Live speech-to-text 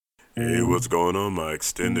Hey, what's going on, my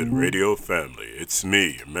extended radio family? It's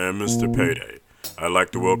me, your man, Mr. Payday. I'd like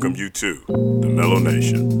to welcome you to the Mellow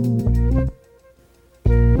Nation.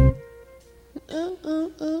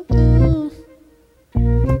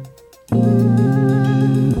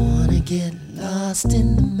 Wanna get lost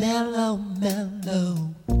in the mellow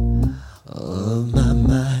of my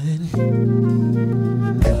mind.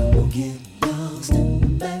 Wanna get lost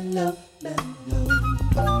in the mellow.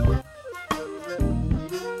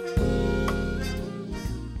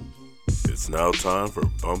 It's now time for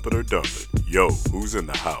Bump It or Dump It. Yo, who's in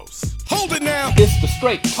the house? Hold it now! It's the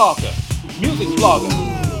straight talker, music vlogger.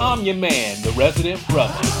 I'm your man, the resident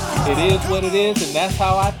brother. It is what it is, and that's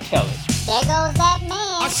how I tell it. There goes that man.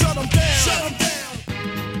 I shut him down! Shut him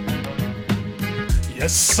down!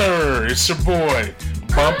 Yes, sir. It's your boy,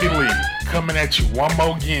 Bumpy Lee, coming at you one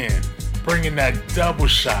more again, bringing that double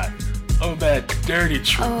shot of that dirty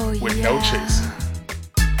truth with no chaser.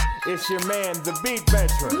 It's your man, the beat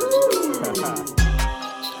veteran.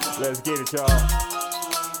 Let's get it, y'all.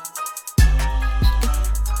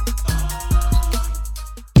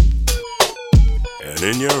 And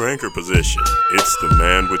in your anchor position, it's the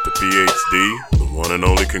man with the PhD, the one and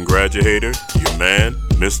only congratulator, your man,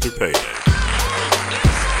 Mr. Payday.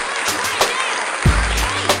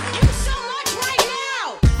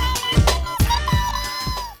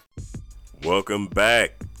 Welcome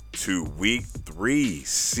back to week 3,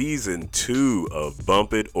 season 2 of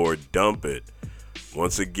Bump It or Dump It.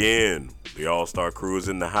 Once again, the all-star crew is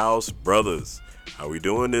in the house. Brothers, how we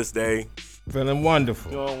doing this day? Feeling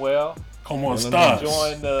wonderful. Doing well. Come on, stars.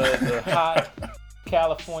 Enjoying the hot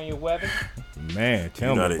California weather. Man, tell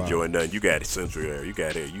You're me not about enjoying nothing. You got it central air. You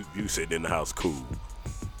got it. You sitting in the house cool.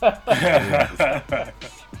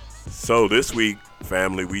 So this week,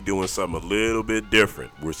 family, we doing something a little bit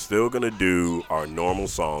different. We're still going to do our normal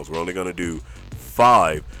songs. We're only going to do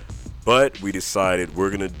 5, but we decided we're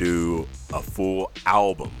going to do a full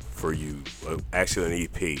album for you, actually an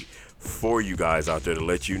EP, for you guys out there to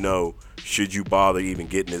let you know, should you bother even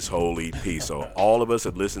getting this whole EP. So all of us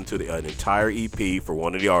have listened to an entire EP for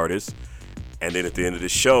one of the artists, and then at the end of the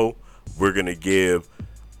show, we're going to give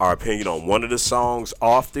our opinion on one of the songs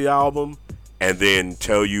off the album, and then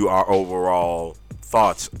tell you our overall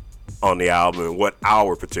thoughts on the album and what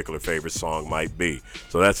our particular favorite song might be.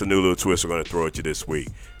 So that's a new little twist we're going to throw at you this week.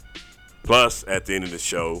 Plus, at the end of the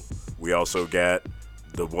show, we also got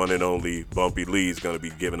the one and only Bumpy Lee is going to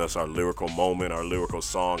be giving us our lyrical moment, our lyrical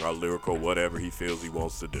song, our lyrical whatever he feels he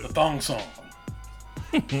wants to do. The thong song.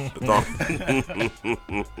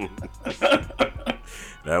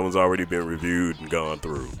 That one's already been reviewed and gone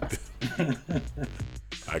through.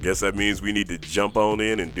 I guess that means we need to jump on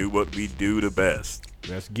in and do what we do the best.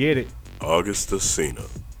 Let's get it. Augustusina,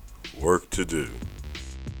 work to do.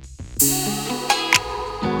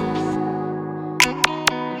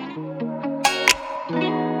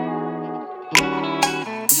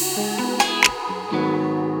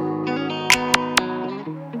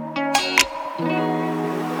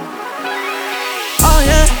 Oh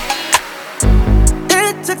yeah,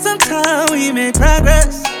 it took some time, we made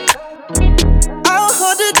progress. I'll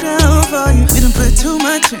hold it down for you. We done put too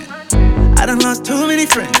much in. I done lost too many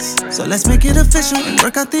friends. So let's make it official and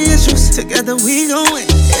work out the issues. Together we gon' win.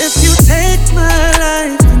 If you take my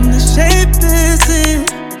life in the shape this in,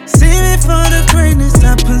 see me for the greatness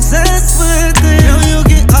I possess within. You'll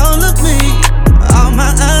get all of me, all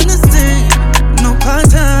my honesty. No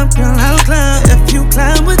part-time, girl, I'll climb. If you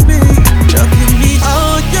climb with me, you'll give me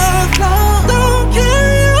all your flaws. Don't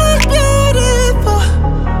care, you're beautiful.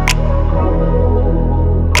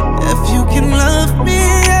 If you can love me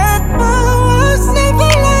at my worst, never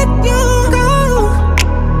let you go.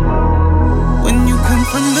 When you come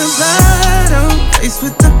from the bottom, faced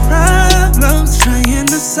with the problems, trying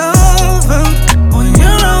to solve them on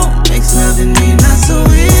your own, makes loving me not so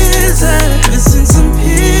easy. Missing some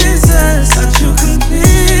pieces, thought you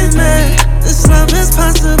complete me. This love is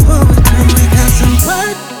possible, and we got some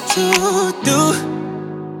work to do.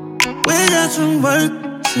 We got some work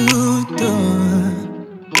to do.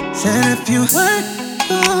 Said if you work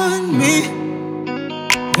on me,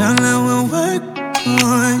 girl, I will work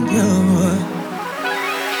on you.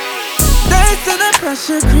 They say the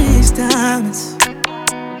pressure creates diamonds.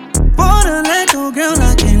 Wanna let go, girl,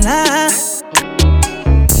 I can't lie.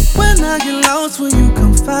 When I get lost, will you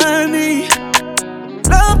come find me?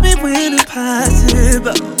 Love me when it's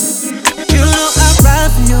possible. You know I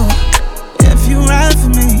ride for you, if you ride for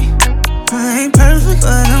me. I ain't perfect,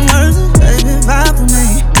 but I'm worth it, baby, vibe for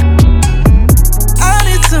me. I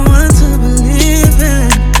need someone to believe in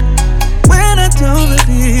when I don't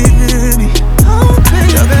believe in me. Oh,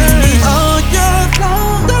 baby, all your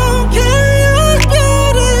flaws, don't care.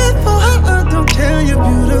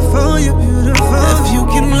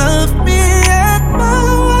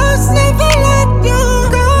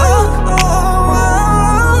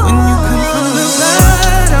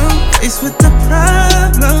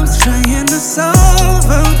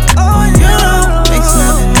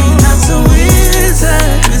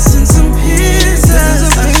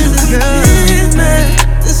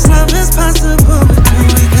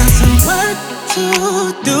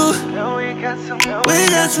 do. We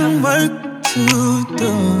got some work to do.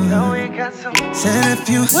 Said if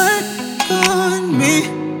you work on me,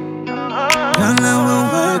 girl, I will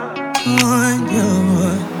work on you.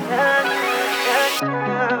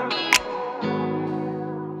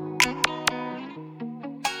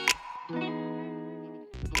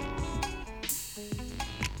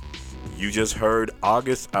 You just heard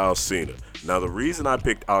August Alsina. Now, the reason I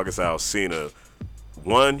picked August Alsina,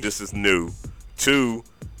 one, this is new. Two,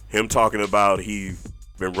 him talking about he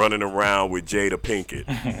been running around with Jada Pinkett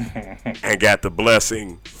and got the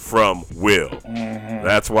blessing from Will.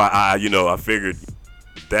 That's why I figured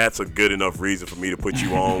that's a good enough reason for me to put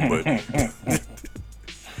you on. But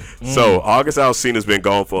so August Alsina's been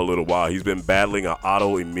gone for a little while. He's been battling an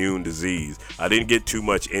autoimmune disease. I didn't get too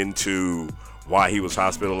much into why he was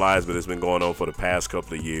hospitalized, but it's been going on for the past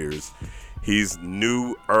couple of years. He's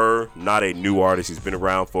newer, not a new artist. He's been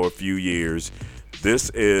around for a few years. This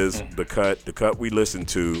is the cut. The cut we listened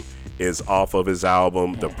to is off of his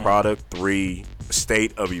album, The Product 3,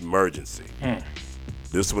 State of Emergency.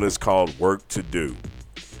 This one is called Work to Do.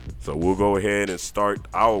 So we'll go ahead and start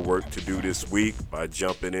our work to do this week by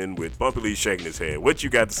jumping in with Bumpy Lee shaking his head. What you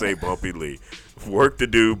got to say, Bumpy Lee? Work to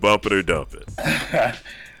do, bump it or dump it.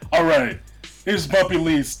 All right. Here's Bumpy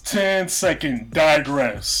Lee's 10-second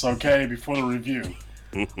digress, okay, before the review.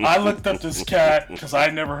 I looked up this cat because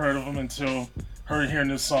I never heard of him until hearing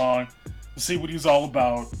this song to see what he's all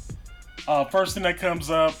about. First thing that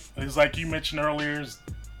comes up is, like you mentioned earlier, is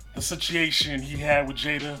the situation he had with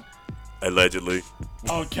Jada. Allegedly.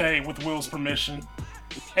 Okay, with Will's permission.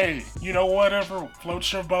 Hey, you know, whatever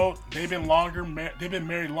floats your boat. They've been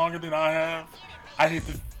married longer than I have. I hit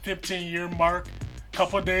the 15-year mark a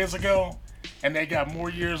couple of days ago, and they got more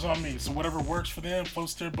years on me. So whatever works for them,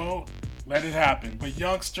 floats their boat, let it happen. But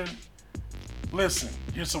youngster, listen,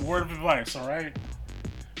 here's a word of advice, all right?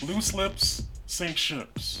 Loose lips sink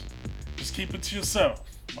ships. Just keep it to yourself,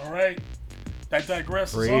 all right? That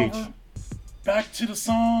digress is over. Back to the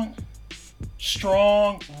song.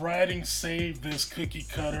 Strong writing saved this cookie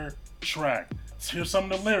cutter track. Here's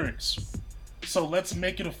some of the lyrics. So let's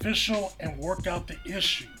make it official and work out the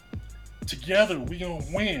issue. Together we gonna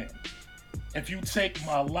win. If you take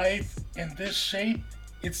my life in this shape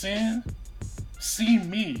it's in, see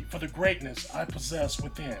me for the greatness I possess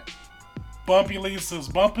within. Bumpy Lee says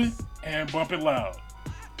bump it and bump it loud.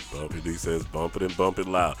 Bumpy Lee says bump it and bump it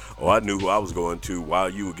loud. Oh, I knew who I was going to while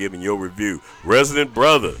you were giving your review. Resident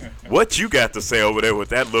Brother, what you got to say over there with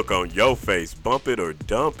that look on your face? Bump it or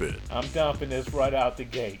dump it? I'm dumping this right out the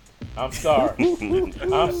gate. I'm sorry.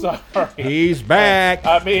 I'm sorry. He's back.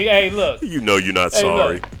 I mean, hey, look. You know you're not Hey,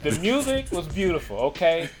 sorry. look, the music was beautiful,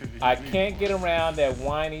 okay? I can't get around that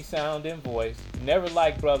whiny sounding voice. Never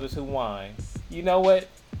liked brothers who whine. You know what?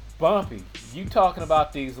 Bumpy, you talking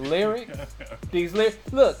about these lyrics?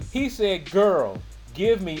 Look, he said, girl,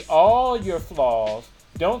 give me all your flaws.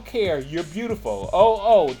 Don't care, you're beautiful.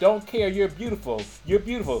 Oh, don't care, you're beautiful. You're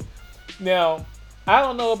beautiful. Now, I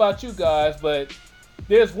don't know about you guys, but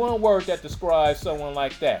there's one word that describes someone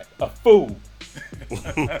like that. A fool.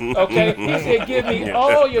 Okay? He said, give me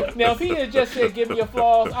all your... Now, if he had just said, give me your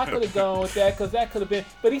flaws, I could have gone with that because that could have been...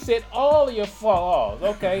 But he said, all of your flaws.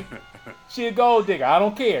 Okay? She a gold digger. I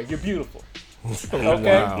don't care. You're beautiful.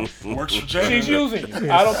 Okay? Wow. Works for Jada. She's using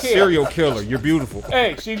you. I don't care. Serial killer. You're beautiful.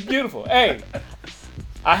 Hey, she's beautiful. Hey,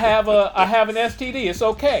 I have an STD. It's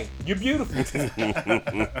okay. You're beautiful.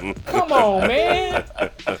 Come on, man.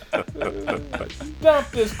 Dump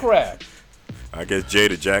this crap. I guess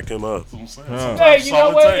Jada jacked him up. Hey, you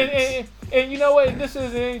know what? And you know what? This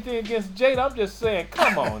isn't anything against Jada. I'm just saying,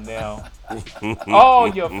 come on now. All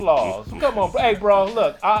your flaws. Come on. Hey, bro,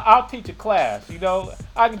 look, I'll teach a class. You know,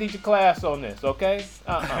 I can teach a class on this, okay?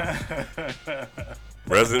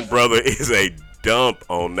 Resident Brother is a dump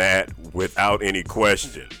on that without any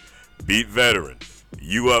question. Beat Veteran,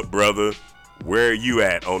 you up, brother. Where are you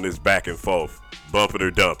at on this back and forth? Bump it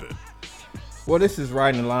or dump it? Well, this is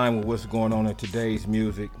right in line with what's going on in today's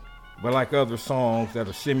music. But like other songs that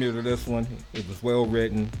are similar to this one, it was well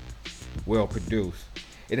written, well produced.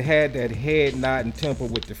 It had that head nodding tempo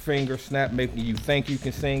with the finger snap, making you think you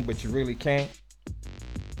can sing, but you really can't.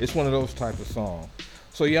 It's one of those type of songs.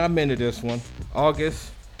 So yeah, I'm into this one.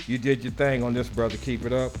 August, you did your thing on this, brother. Keep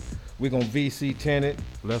it up. We're going to VC10 it.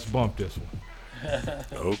 Let's bump this one.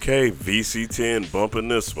 Okay, VC10 bumping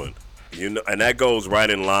this one. You know, and that goes right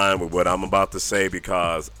in line with what I'm about to say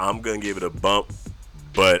because I'm going to give it a bump,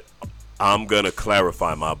 but I'm going to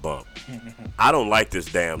clarify my bump. I don't like this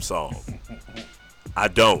damn song. I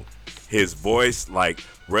don't. His voice, like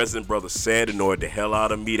Resident Brother said annoyed the hell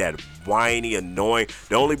out of me. That whiny, annoying.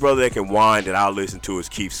 The only brother that can whine that I'll listen to is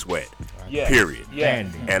Keith Sweat. Yes. Period.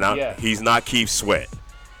 Yes. And he's not Keith Sweat.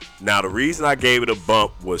 Now, the reason I gave it a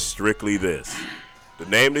bump was strictly this. The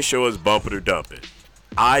name of the show is Bump It or Dump It.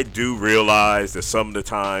 I do realize that some of the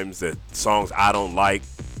times that songs I don't like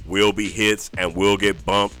will be hits and will get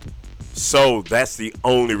bumped. So that's the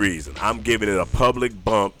only reason. I'm giving it a public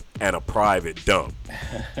bump and a private dump.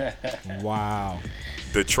 Wow.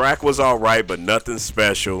 The track was all right, but nothing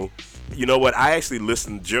special. You know what? I actually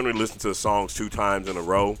generally listen to the songs 2 times in a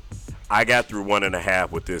row. I got through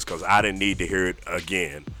 1.5 with this because I didn't need to hear it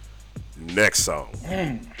again. Next song.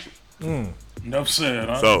 Enough said,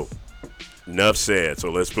 huh? So, enough said.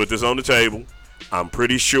 So let's put this on the table. I'm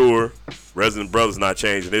pretty sure Resident Brother's not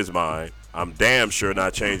changing his mind. I'm damn sure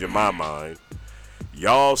not changing my mind.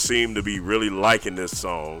 Y'all seem to be really liking this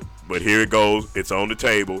song, but here it goes. It's on the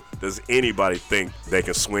table. Does anybody think they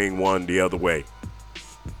can swing one the other way?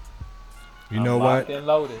 You know what?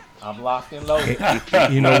 I'm locked and loaded.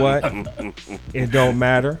 You know what? It don't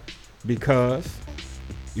matter because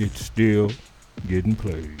it's still getting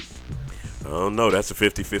played. I don't know. That's a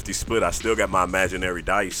 50-50 split. I still got my imaginary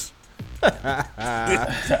dice. I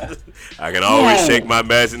can always shake my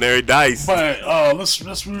imaginary dice. But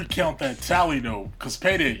let's recount that tally though, because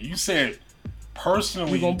Payday, you said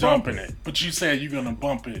personally dumping it, but you said you're gonna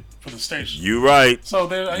bump it for the station. You right. So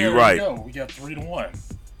there you go. We got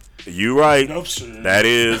 3-1. You right. Enough said. That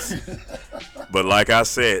is. But like I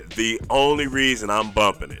said, the only reason I'm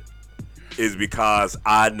bumping it is because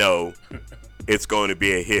I know it's going to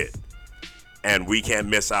be a hit, and we can't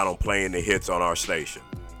miss out on playing the hits on our station.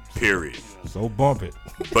 Period. So bump it.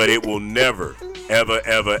 But it will never, ever,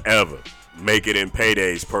 ever, ever make it in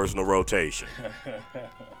Payday's personal rotation.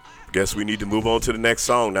 Guess we need to move on to the next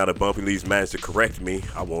song. Now that Bumpy Lee's managed to correct me,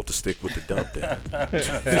 I want to stick with the dump then.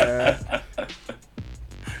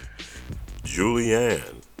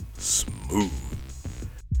 Julianne, Smooth.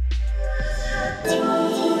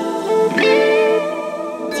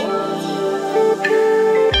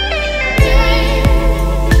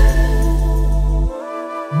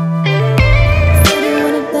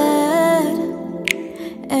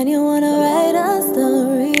 And you wanna write a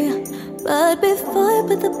story, but before you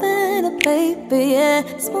put the pen up, baby, yeah,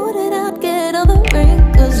 smooth it out, get all the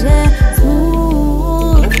wrinkles, yeah,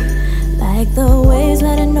 smooth, like the waves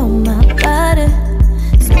letting on my body,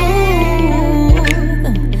 smooth,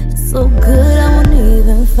 so good I won't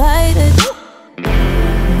even fight it,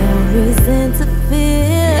 no reason to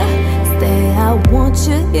fear, stay, I want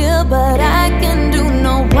you here, but I can do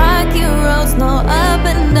no rocky roads, no up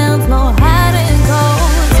and downs, no hide and cold.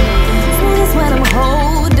 When I'm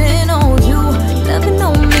holding on you, loving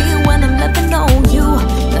on me when I'm loving on you,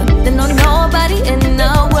 nothing on nobody in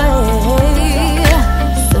our way,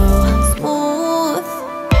 so smooth.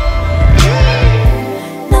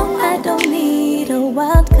 No, I don't need a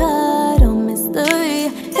wild card or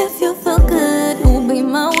mystery. If you feel good, you'll be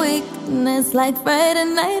my weakness, like Friday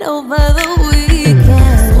night over the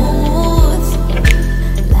weekend. Smooth,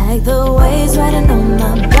 like the waves riding on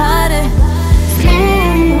my body. Smooth,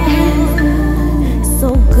 so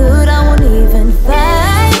good I won't even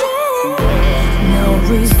fight it. No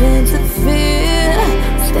reason to fear,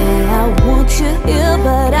 stay, I want you here,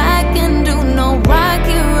 but I can do no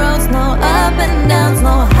rocky roads, no up and downs,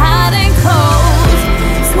 no hot and cold.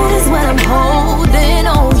 Smooth is when I'm holding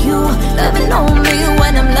on you, loving on me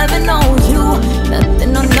when I'm loving on you,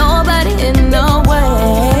 nothing on nobody in no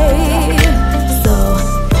way, so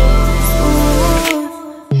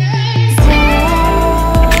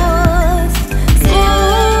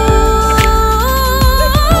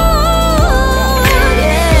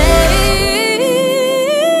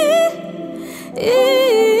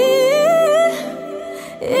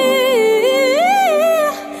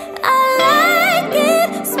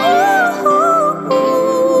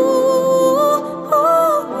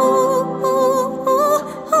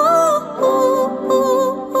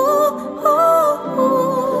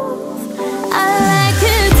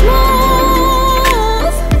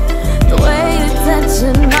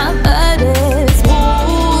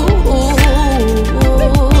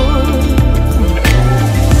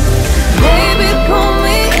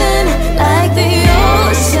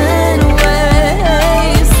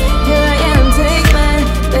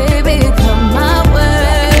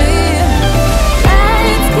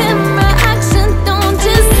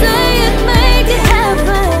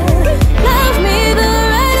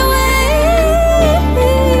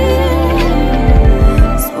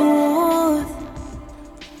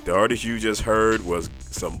You just heard was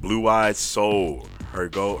some Blue Eyed Soul.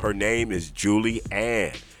 Her name is Julie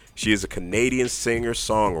Ann. She is a Canadian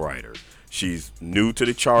singer-songwriter. She's new to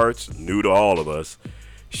the charts, new to all of us.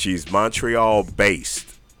 She's Montreal-based.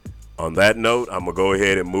 On that note, I'm going to go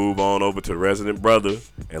ahead and move on over to the resident brother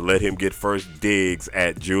and let him get first digs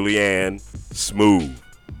at Julianne Smooth.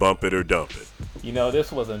 Bump it or dump it. You know,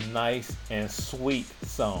 this was a nice and sweet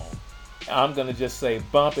song. I'm going to just say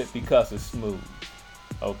bump it because it's smooth.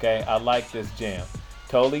 Okay? I like this jam.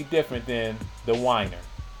 Totally different than The Whiner.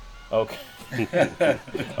 Okay?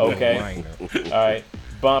 Okay? All right.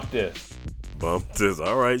 Bump this. Bump this.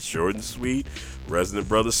 All right. Short and sweet. Resident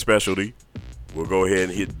brother specialty. We'll go ahead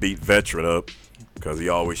and hit Beat Veteran up because he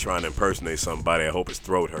always trying to impersonate somebody. I hope his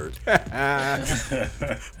throat hurt.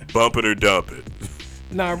 Bump it or dump it.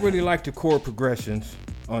 Now, I really like the chord progressions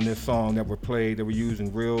on this song that were played. They were using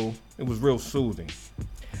it was real soothing.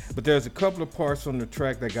 But there's a couple of parts on the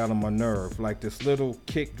track that got on my nerve, like this little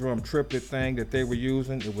kick drum triplet thing that they were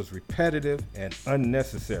using. It was repetitive and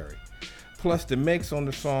unnecessary. Plus, the mix on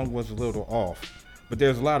the song was a little off. But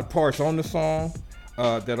there's a lot of parts on the song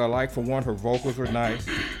that I like. For one, her vocals are nice,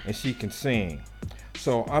 and she can sing.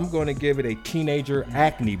 So I'm going to give it a teenager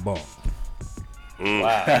acne bump.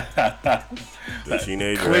 Wow. The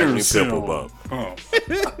teenager acne pimple bump.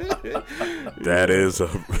 That is a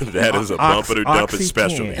bump it or dump it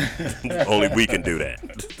specialty. Only we can do that.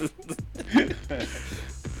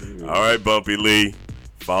 All right, Bumpy Lee.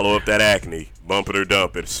 Follow up that acne. Bump it or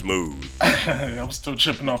dump it. Smooth. I'm still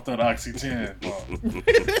chipping off that Oxy 10.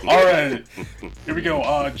 All right. Here we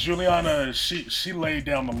go. Juliana, she laid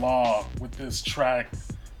down the law with this track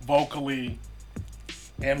vocally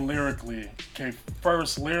and lyrically. Okay,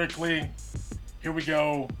 first, lyrically, here we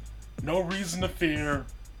go. No reason to fear.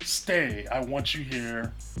 Stay, I want you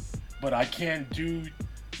here. But I can't do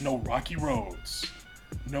no rocky roads.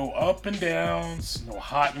 No up and downs. No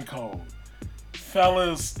hot and cold.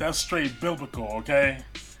 Fellas, that's straight biblical, okay?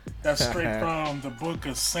 That's straight from the book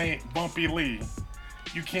of Saint Bumpy Lee.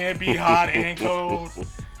 You can't be hot and cold.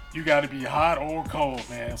 You got to be hot or cold,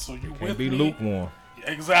 man. So you with me? Be lukewarm.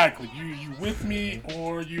 Exactly. You with me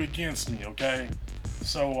or you against me, okay?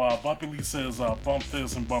 So Bumpy Lee says, bump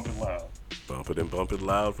this and bump it loud. Bump it and bump it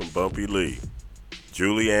loud from Bumpy Lee.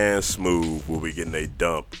 Julianne Smooth will be getting a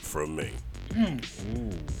dump from me.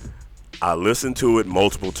 I listened to it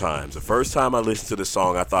multiple times. The first time I listened to the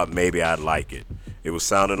song, I thought maybe I'd like it. It was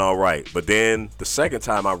sounding all right. But then the second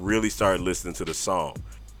time I really started listening to the song,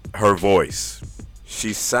 her voice.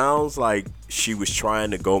 She sounds like she was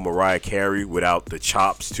trying to go Mariah Carey without the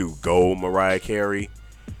chops to go Mariah Carey.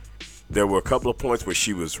 There were a couple of points where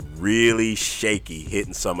she was really shaky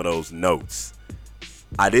hitting some of those notes.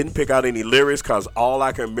 I didn't pick out any lyrics because all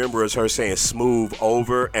I can remember is her saying smooth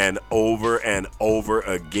over and over and over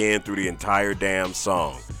again through the entire damn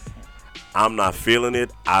song. I'm not feeling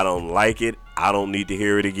it. I don't like it. I don't need to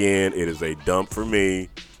hear it again. It is a dump for me,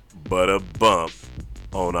 but a bump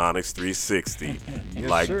on Onyx 360, Yes,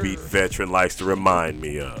 like sir. Beat Veteran likes to remind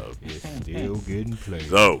me of. It's still getting played.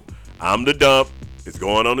 So, I'm the dump. It's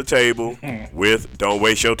going on the table with Don't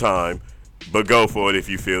Waste Your Time, but go for it if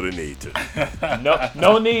you feel the need to.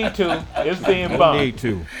 No need to. It's being No bumped. need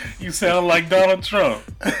to. You sound like Donald Trump.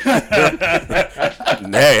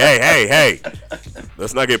 Hey.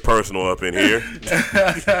 Let's not get personal up in here.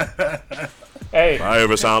 Hey, If I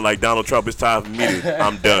ever sound like Donald Trump, it's time for me to,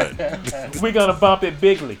 I'm done. we're gonna bump it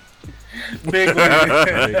bigly. Big Lee.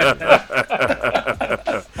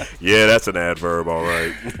 Yeah, that's an adverb, all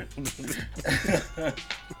right.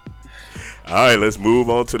 All right, let's move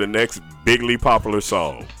on to the next bigly popular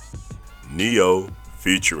song. Neo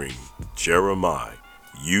featuring Jeremiah,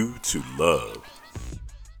 You to Love.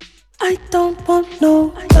 I don't want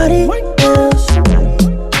nobody else.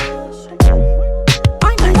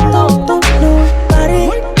 I don't want nobody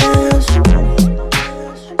else.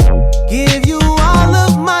 Give you all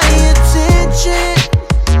of my attention.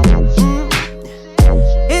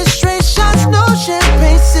 It's straight shots, no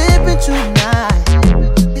champagne sipping tonight.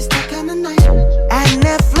 It's that kind of night. Add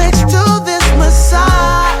Netflix to this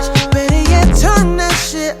massage. Better yet, turn that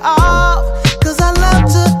shit off. 'Cause I love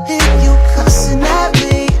to hear you cussing at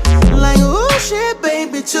me. Like, ooh, shit,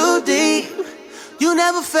 baby, too deep. You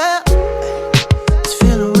never felt this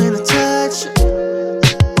feeling when I touch you.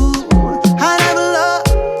 Ooh, I never loved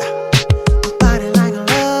nobody like I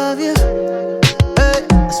love you. Hey,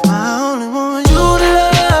 that's why I only want you to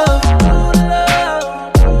love.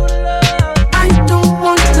 I don't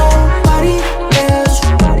want nobody else.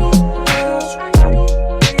 I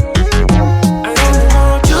only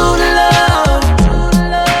want you to love.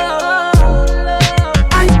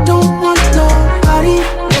 I don't want nobody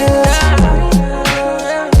else.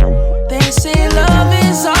 They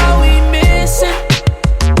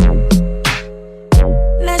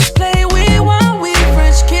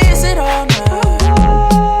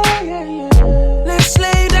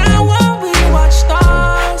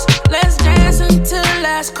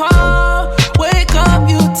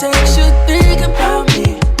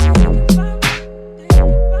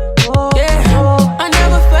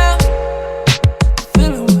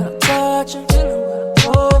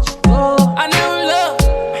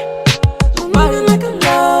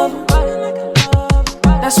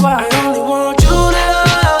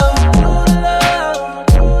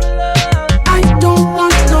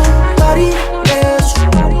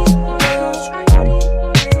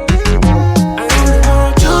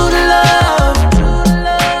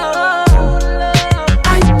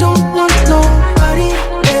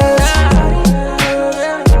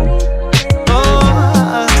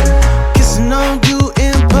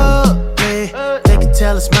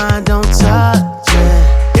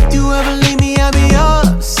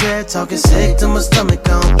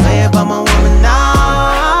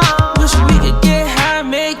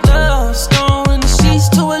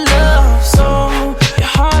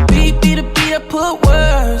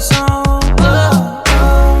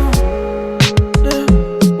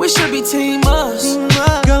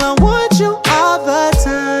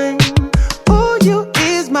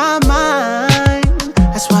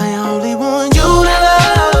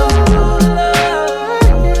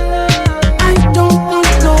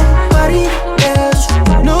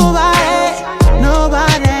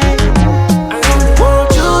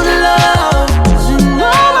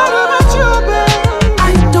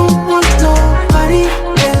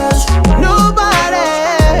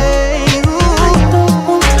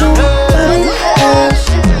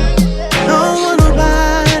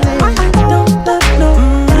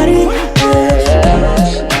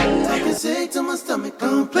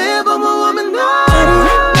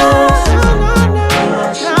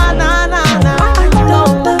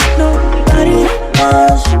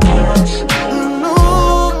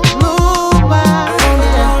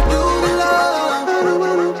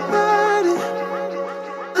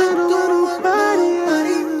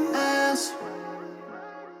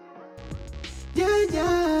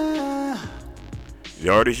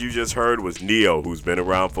artist you just heard was Neo, who's been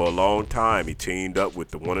around for a long time. He teamed up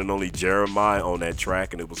with the one and only Jeremiah on that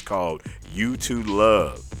track, and it was called You to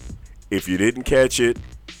Love. If you didn't catch it,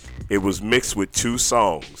 it was mixed with two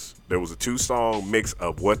songs. There was a two-song mix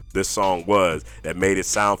of what this song was that made it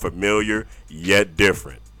sound familiar, yet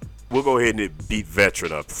different. We'll go ahead and hit Beat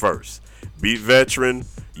Veteran up first. Beat Veteran,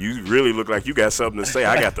 you really look like you got something to say.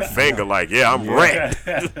 I got the finger like, yeah, I'm wrecked.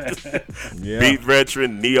 Yeah. Beat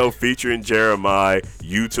Veteran, Neo featuring Jeremiah,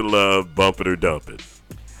 You to Love, Bump It or Dump It.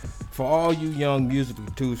 For all you young music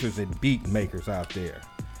producers and beat makers out there,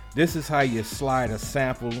 this is how you slide a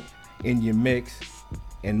sample in your mix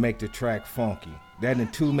and make the track funky. That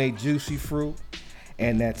and two made Juicy Fruit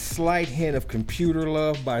and that slight hint of Computer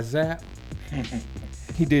Love by Zapp.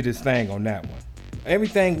 He did his thing on that one.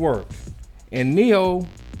 Everything worked. And Neo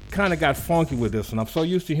kind of got funky with this one. I'm so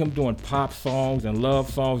used to him doing pop songs and love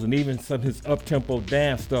songs, and even some of his up-tempo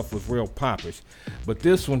dance stuff was real popish. But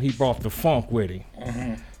this one, he brought the funk with him.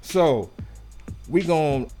 Mm-hmm. So we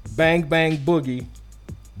gonna Bang Bang Boogie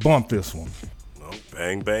bump this one. Oh,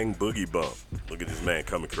 Bang Bang Boogie Bump. Look at this man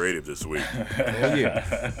coming creative this week. Oh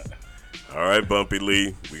yeah. All right, Bumpy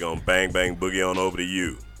Lee, we gonna Bang Bang Boogie on over to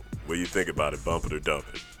you. What do you think about it, Bump It or Dump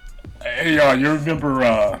It? Hey, y'all, you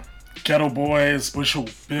remember Ghetto Boys, Bushel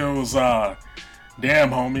Bill's Damn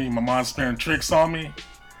Homie, My Mom's Playing Tricks on Me?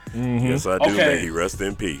 Mm-hmm. Yes, I do. Okay. May he rest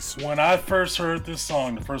in peace. When I first heard this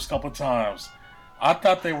song the first couple times, I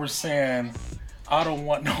thought they were saying, I don't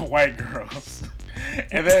want no white girls.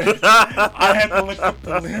 And then I had to look up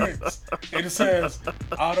the lyrics. And it says,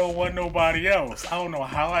 I don't want nobody else. I don't know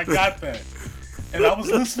how I got that. And I was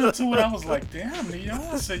listening to it, I was like, damn, Neo,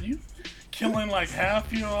 I said, you killing like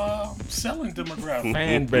half your selling demographic.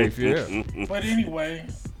 Fan base, yeah. But anyway,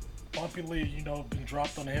 Bumpy Lee, been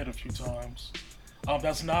dropped on the head a few times.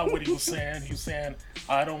 That's not what he was saying. He was saying,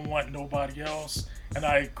 I don't want nobody else. And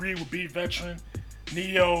I agree with Beat Veteran.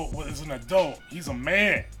 Neo is an adult. He's a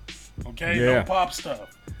man. Okay? Yeah. No pop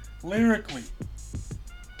stuff. Lyrically,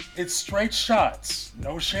 it's straight shots.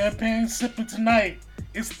 No champagne sipping tonight.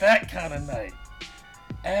 It's that kind of night.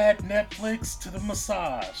 Add Netflix to the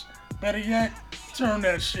massage. Better yet, turn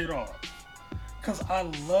that shit off. Cause I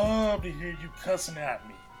love to hear you cussing at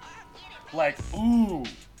me. Like, ooh,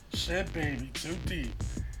 shit baby, too deep.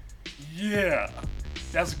 Yeah,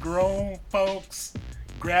 that's grown folks.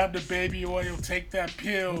 Grab the baby oil, take that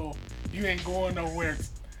pill. You ain't going nowhere.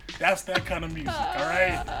 That's that kind of music,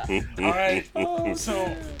 alright? Alright?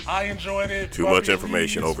 So, I enjoyed it. Too Bumpy much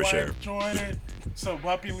information, Lee's overshare. wife enjoyed it. So,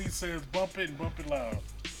 Bumpy Lee says, bump it and bump it loud.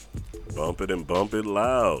 Bump it and bump it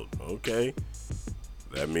loud. Okay.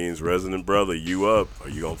 That means Resident Brother, you up. Are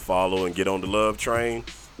you going to follow and get on the love train?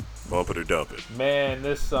 Bump it or dump it. Man,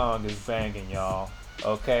 this song is banging, y'all.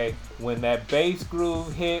 Okay? When that bass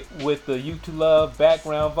groove hit with the You to Love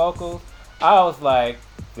background vocals, I was like,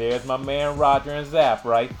 there's my man Roger and Zapp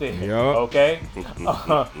right there. Yup. Okay?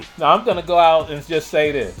 Now, I'm going to go out and just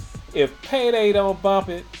say this. If Payday don't bump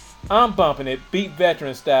it, I'm bumping it Beat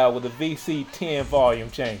Veteran style with a VC10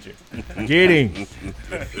 volume changer. Get him.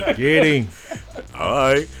 Get him. All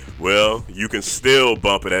right. Well, you can still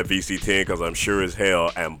bump it at VC10 because I'm sure as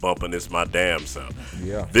hell I'm bumping this my damn self.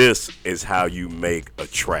 Yeah. This is how you make a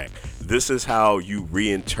track. This is how you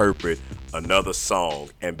reinterpret another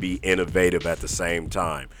song and be innovative at the same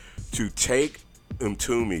time. To take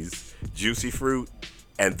Mtumi's Juicy Fruit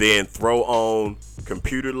and then throw on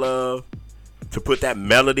Computer Love, to put that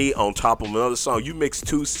melody on top of another song, you mix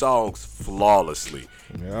two songs flawlessly.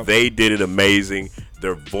 Yep. They did it amazing.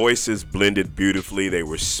 Their voices blended beautifully. They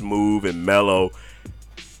were smooth and mellow.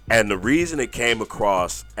 And the reason it came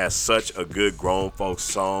across as such a good grown folks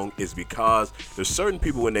song is because there's certain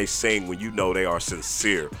people when they sing, when you know they are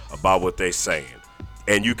sincere about what they're saying.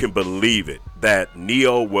 And you can believe it, that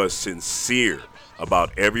Neo was sincere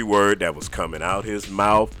about every word that was coming out his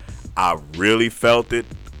mouth. I really felt it.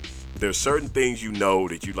 There's certain things you know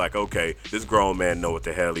that you like, okay, this grown man know what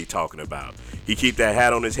the hell he talking about. He keep that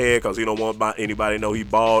hat on his head because he don't want anybody to know he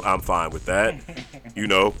bald. I'm fine with that,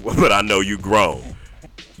 but I know you grown.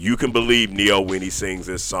 You can believe Neo when he sings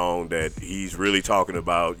this song that he's really talking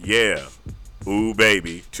about, yeah, ooh,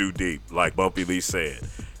 baby, too deep, like Bumpy Lee said.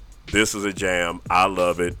 This is a jam. I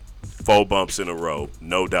love it. 4 bumps in a row.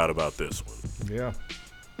 No doubt about this one. Yeah.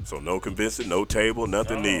 So no convincing, no table,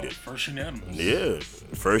 nothing needed. First unanimous. Yeah,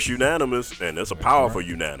 first unanimous, and that's a powerful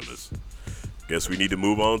unanimous. Guess we need to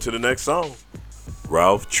move on to the next song.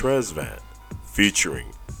 Ralph Tresvant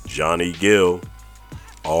featuring Johnny Gill,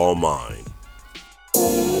 All Mine.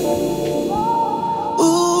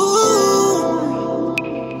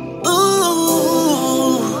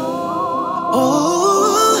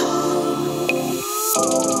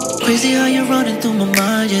 Crazy how you're running through my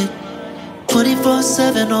mind, yeah.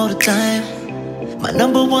 24/7 all the time. My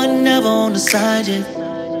number one never on the side, yeah.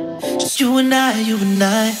 Just you and I, you and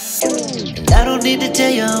I. And I don't need to tell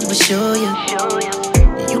you, I'ma show you.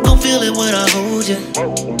 You gon' feel it when I hold you.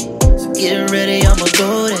 So get ready, I'ma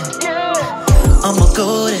go there. I'ma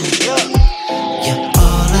go there. You're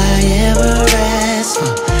all I ever ask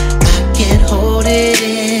for. I can't hold it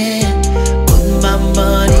in. Put my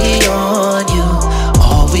money on you.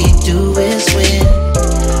 All we do is win.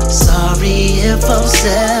 Sorry if I'm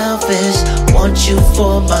selfish. Want you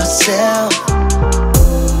for myself.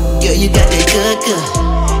 Girl, you got that good, good.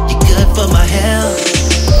 You good for my health.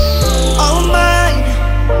 All mine.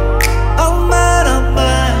 All mine, all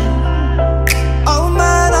mine. All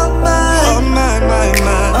mine, all mine. All mine, mine,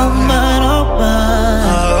 mine. All mine, all mine.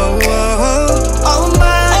 All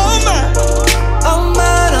mine. All mine. All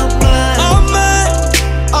mine, all mine. All mine.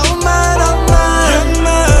 All mine, all mine.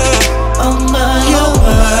 All mine, all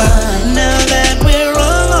mine. Now that we're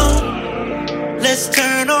alone, let's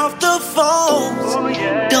turn off the phones.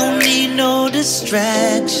 Don't need no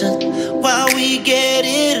distraction while we get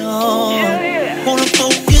it on. Wanna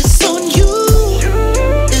focus on you.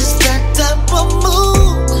 It's that type of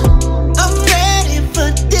mood. I'm ready for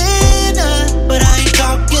dinner, but I ain't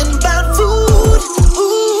talking about food.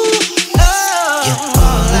 Ooh, oh. You're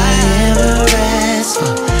all I ever ask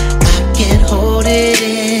for. I can't hold it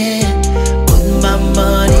in. Put my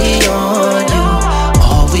money on you.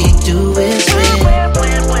 All we do is win.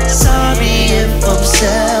 Sorry if I'm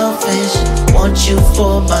selfish. Want you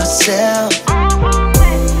for myself.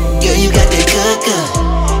 Girl, you got that good, good.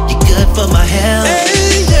 You good for my health.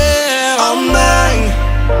 Hey, yeah. All mine.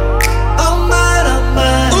 All mine, all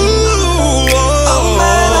mine. Ooh, oh. All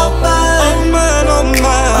mine, all mine. All mine, all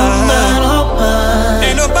mine. All mine, all mine.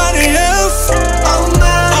 Ain't nobody else. All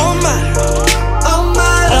mine. All mine. All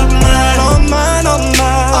mine, all mine. All mine, all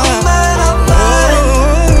mine. All mine, all mine.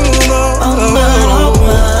 All mine, all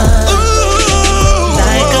mine.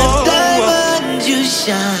 Like a diamond you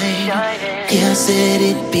shine. Yeah, I said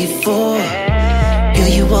it before. Girl,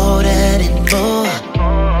 you all that and more.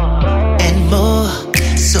 And more.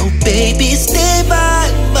 So baby, stay by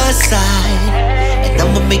my side. And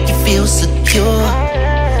I'ma make you feel secure.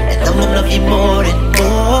 And I'ma love you more and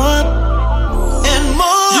more. And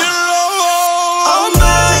more. You're all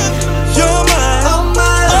mine. You're mine. All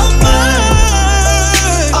mine. All mine.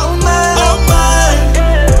 All mine. All mine.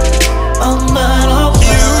 All mine. All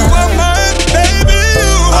mine. You are mine, baby.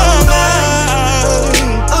 You are mine.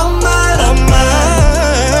 All mine. All mine.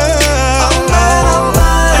 All mine. All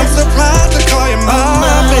mine. I'm so proud to call you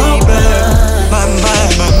mine, baby. My, my.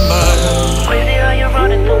 Crazy how you're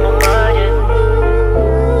running through my mind, yeah.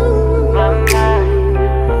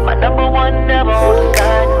 My number one never on the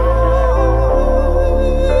side.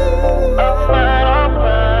 All mine, all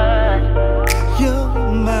mine. You're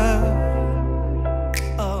mine.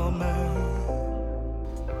 All mine.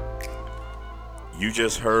 You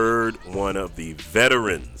just heard one of the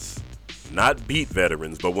veterans, not beat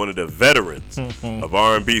veterans, but one of the veterans of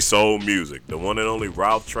R&B soul music, the one and only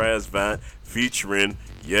Ralph Tresvant, featuring,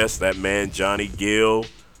 yes, that man Johnny Gill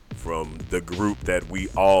from the group that we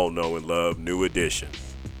all know and love, New Edition.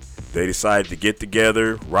 They decided to get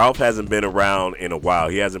together. Ralph hasn't been around in a while.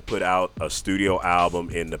 He hasn't put out a studio album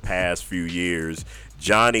in the past few years.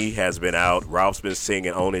 Johnny has been out. Ralph's been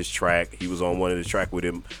singing on his track. He was on one of the track with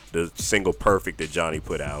him, the single Perfect that Johnny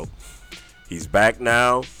put out. He's back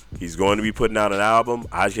now. He's going to be putting out an album.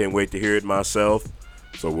 I can't wait to hear it myself.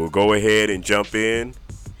 So we'll go ahead and jump in.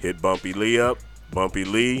 Hit Bumpy Lee up. Bumpy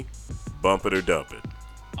Lee, bump it or dump it.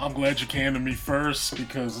 I'm glad you came to me first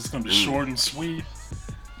because it's going to be short and sweet.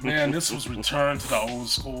 Man, this was Return to the Old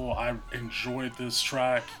School. I enjoyed this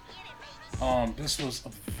track. This was a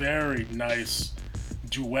very nice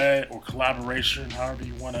duet or collaboration, however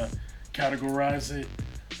you want to categorize it.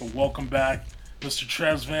 But welcome back, Mr.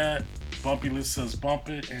 Tresvant. Bumpy Lee says bump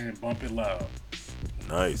it and bump it loud.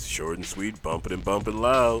 Nice, short and sweet, bump it and bump it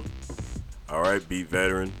loud. All right, beat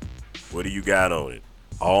veteran, what do you got on it?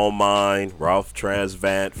 All Mine, Ralph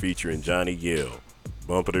Tresvant featuring Johnny Gill.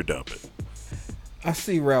 Bump it or dump it. I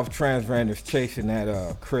see Ralph Tresvant is chasing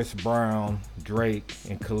that Chris Brown, Drake,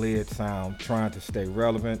 and Khalid sound, trying to stay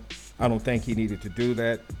relevant. I don't think he needed to do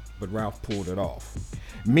that, but Ralph pulled it off.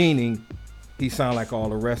 Meaning, he sound like all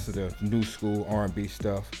the rest of the new school R&B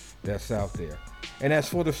stuff that's out there. And as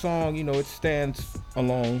for the song, you know, it stands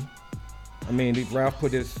alone. I mean, Ralph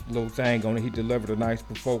put his little thing on it. He delivered a nice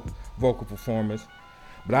vocal performance.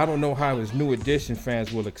 But I don't know how his New Edition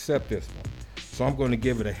fans will accept this one. So I'm going to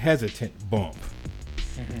give it a hesitant bump.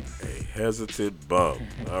 A hesitant bump.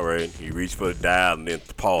 All right. He reached for the dial and then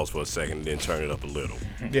pause for a second and then turn it up a little.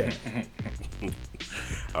 Yeah.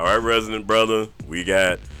 All right, resident brother. We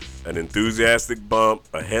got an enthusiastic bump,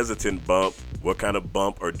 a hesitant bump. What kind of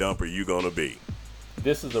bump or dump are you going to be?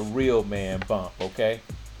 This is a real man bump, okay?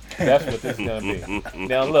 That's what this is going to be.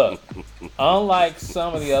 Now, look, unlike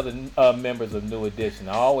some of the other members of New Edition,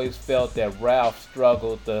 I always felt that Ralph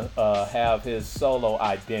struggled to have his solo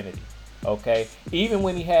identity, okay? Even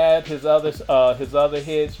when he had his other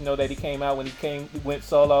hits, you know, that he came out when he went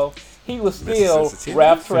solo, he was still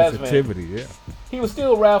Ralph Tresvant. Sensitivity, yeah. He was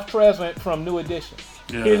still Ralph Tresvant from New Edition.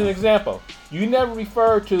 Yeah. Here's an example. You never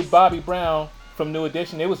referred to Bobby Brown from New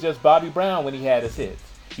Edition. It was just Bobby Brown when he had his hits.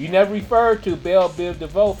 You never referred to Belle Biv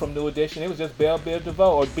DeVoe from New Edition. It was just Belle Biv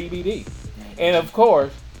DeVoe or BBD. And of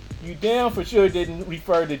course, you damn for sure didn't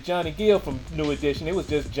refer to Johnny Gill from New Edition. It was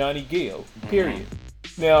just Johnny Gill, period.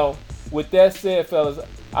 Now, with that said, fellas,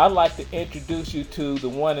 I'd like to introduce you to the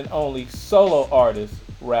one and only solo artist,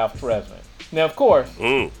 Ralph Tresvant. Now, of course,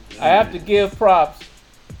 I have to give props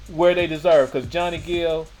where they deserve, because Johnny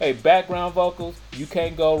Gill, hey, background vocals, you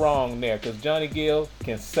can't go wrong there, because Johnny Gill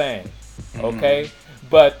can sing, okay?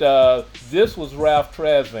 But this was Ralph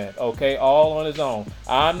Tresvant, okay, all on his own.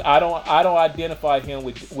 I don't identify him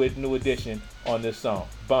with New Edition on this song.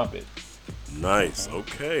 Bump it. Nice.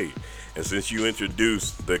 Okay. And since you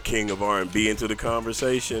introduced the king of R&B into the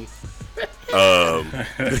conversation,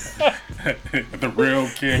 The real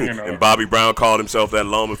king. and Bobby Brown called himself that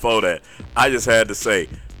long before that, I just had to say,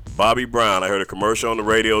 Bobby Brown, I heard a commercial on the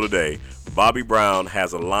radio today. Bobby Brown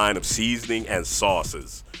has a line of seasoning and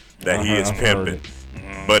sauces that he is pimping,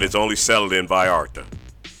 but it's only settled in Vallarta.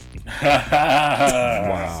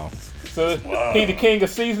 Wow. So he the king of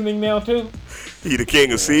seasoning now too? He the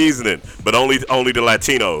king of seasoning, but only the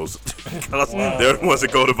Latinos. 'Cause they're the ones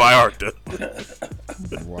that go to Vallarta.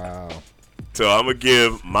 Wow. So I'm going to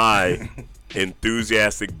give my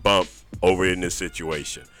enthusiastic bump over in this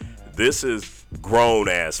situation. This is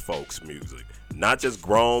grown-ass folks music. Not just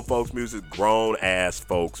grown folks music, grown-ass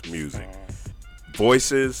folks music.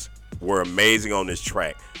 Voices were amazing on this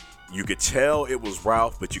track. You could tell it was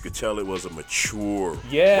Ralph, but you could tell it was a mature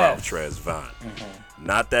Ralph Tresvant.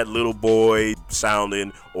 Not that little boy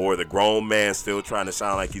sounding or the grown man still trying to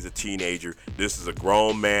sound like he's a teenager. This is a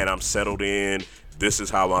grown man. I'm settled in. This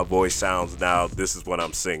is how my voice sounds now. This is what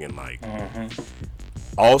I'm singing like.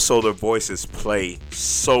 Also, their voices play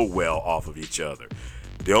so well off of each other.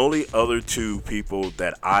 The only other two people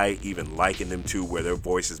that I even liken them to where their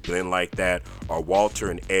voices blend like that are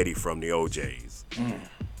Walter and Eddie from the OJs.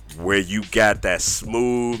 Where you got that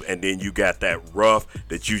smooth and then you got that rough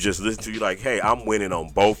that you just listen to. You're like, hey, I'm winning on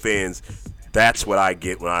both ends. That's what I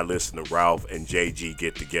get when I listen to Ralph and JG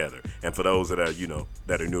get together. And for those that are, you know,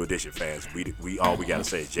 that are New Edition fans, we all we gotta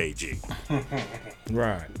say is JG.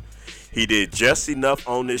 Right. He did just enough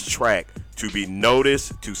on this track to be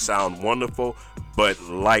noticed, to sound wonderful, but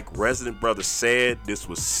like Resident Brother said, this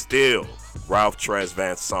was still Ralph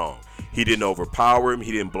Tresvant's song. He didn't overpower him.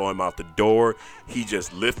 He didn't blow him out the door. He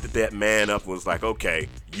just lifted that man up and was like, okay,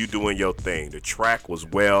 you doing your thing. The track was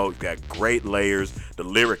well, got great layers. The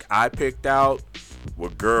lyric I picked out,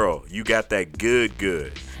 well, girl, you got that good.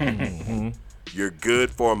 You're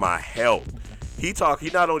good for my health. He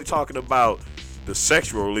not only talking about the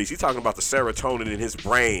sexual release, he's talking about the serotonin in his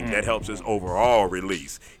brain that helps his overall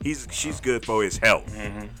release. She's good for his health.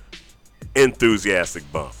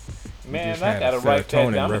 Enthusiastic bump. Man, just I had gotta a write that down. serotonin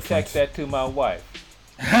I'm gonna reference. text that to my wife.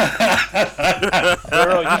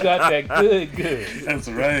 Girl, you got that good. That's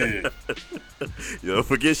right. You don't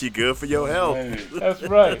forget she good for your health. That's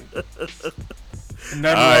right. Nothing All wrong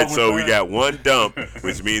right, with so we that. got one dump,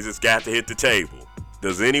 which means it's got to hit the table.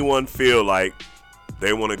 Does anyone feel like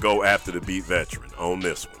they want to go after the Beat Veteran on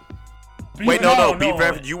this one? Wait, no. Beat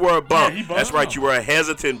Veteran, you were a bump. Yeah, he bumped. That's right, you were a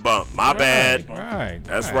hesitant bump. My bad. Right.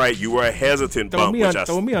 That's right, you were a hesitant bump.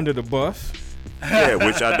 Throw me under the bus.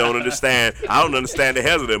 Which I don't understand. I don't understand the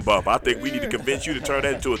hesitant bump. I think we need to convince you to turn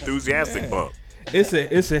that into an enthusiastic bump.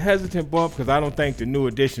 It's a hesitant bump because I don't think the New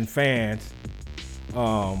Edition fans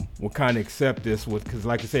will kind of accept this because,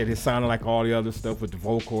 like I said, it sounded like all the other stuff with the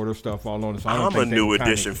vocoder stuff all on it. So I'm a New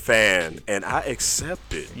Edition fan, and I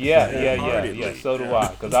accept it. Yeah. So do I,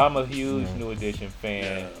 because I'm a huge New Edition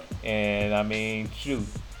fan, and I mean, shoot,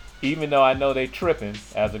 even though I know they tripping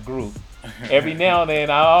as a group, every now and then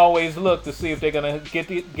I always look to see if they're gonna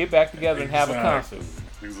get back together and have a concert.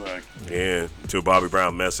 Exactly. Yeah, until Bobby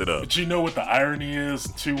Brown mess it up. But you know what the irony is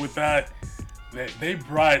too with that? They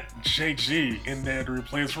brought JG in there to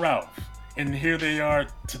replace Ralph, and here they are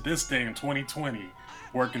to this day in 2020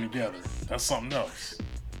 working together. That's something else.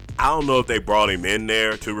 I don't know if they brought him in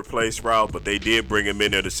there to replace Ralph, but they did bring him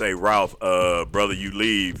in there to say, Ralph, brother, you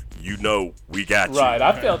leave. You know we got you. Right.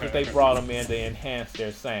 I felt that they brought him in to enhance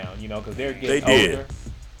their sound, because they're getting older.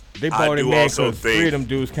 They brought him in because think, 3 of them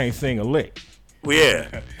dudes can't sing a lick. Well,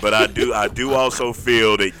 yeah, but I do also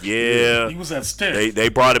feel that he was at stick. They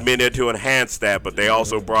brought him in there to enhance that, but they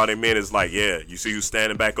also brought him in as like, yeah, you see who's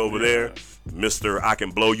standing back over there, Mister, I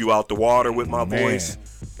can blow you out the water with my voice.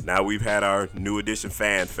 Now we've had our new edition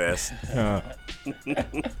fan fest.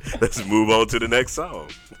 Let's move on to the next song.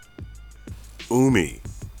 Umi,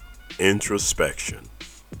 Introspection.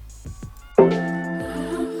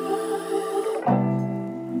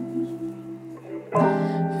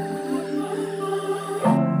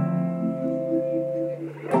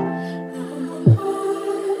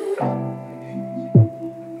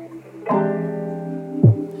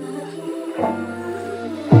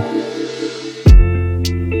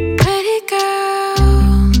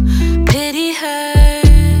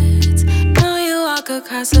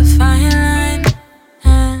 Across a fine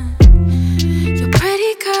line, your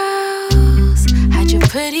pretty curls had your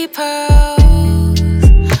pretty pearls.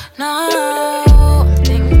 No, I'm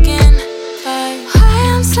thinking why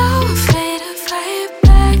I'm so afraid to fight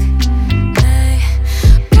back. I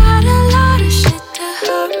got a lot of shit to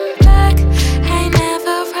hold back. I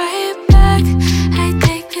never write back. I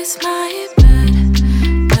think it's my bad.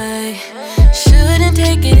 I shouldn't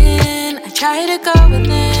take it in. I try to go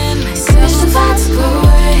within myself. The thoughts go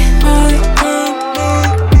away,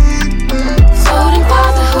 floating by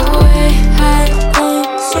the whole way.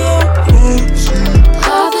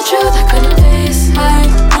 All the truth I couldn't face.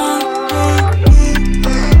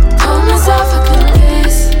 Told myself I couldn't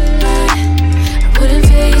face. I wouldn't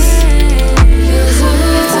face.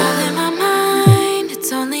 It's all in my mind.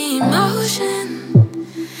 It's only emotion.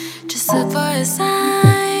 Just look for a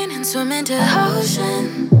sign and swim into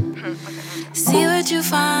ocean. See what you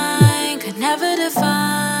find, could never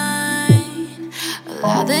define.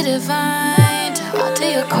 Allow the divine to alter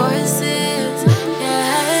your courses.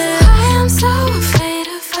 Yeah, I am so afraid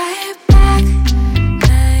to fight back.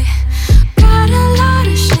 I got a lot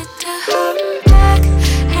of shit to hold back.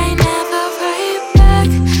 I never write back.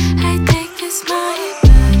 I think it's my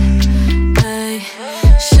bad.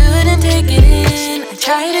 I shouldn't take it in. I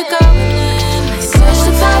try to go within myself.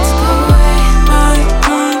 The thoughts go away.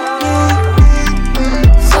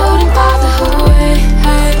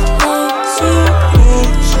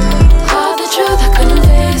 All the truth I couldn't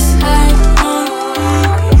face.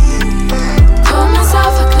 Told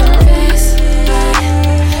myself I couldn't face. I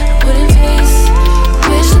wouldn't face.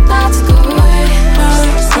 Wish the thoughts go away.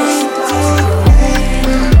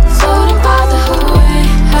 Floating by the whole way.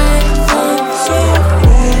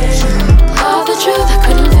 All the truth I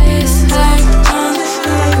couldn't face.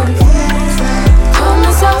 Told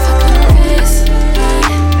myself I couldn't face.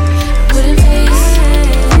 I wouldn't face.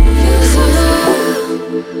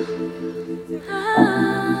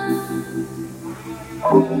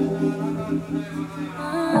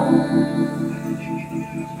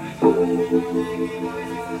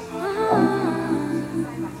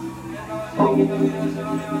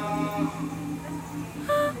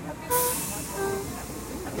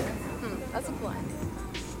 That's a plan.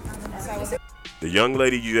 The young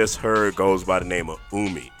lady you just heard goes by the name of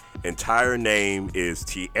Umi. Entire name is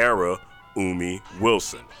Tiara Umi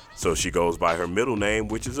Wilson. So she goes by her middle name,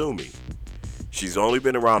 which is Umi. She's only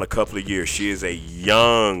been around a couple of years. She is a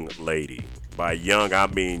young lady. By young, I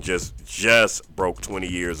mean just broke 20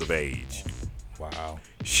 years of age. Wow.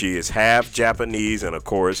 She is half Japanese and, of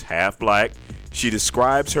course, half black. She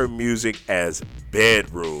describes her music as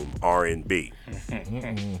bedroom R&B. That's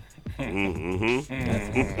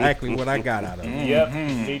exactly what I got out of it. Yep,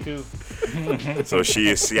 me too. So she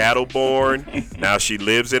is Seattle born. Now she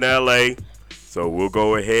lives in LA. So we'll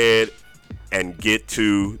go ahead and get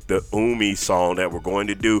to the Umi song that we're going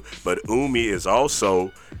to do. But Umi is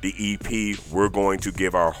also the EP we're going to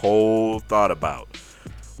give our whole thought about.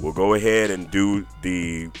 We'll go ahead and do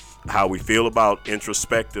the how we feel about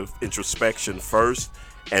introspection first,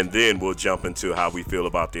 and then we'll jump into how we feel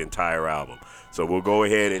about the entire album. So we'll go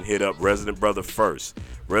ahead and hit up Resident Brother first.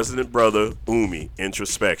 Resident Brother, Umi,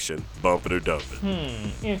 Introspection, Bump It or Dump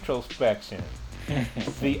It. Introspection.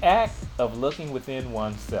 The act of looking within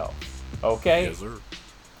oneself. Okay? Yes, sir.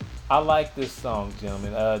 I like this song,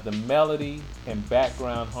 gentlemen. The melody and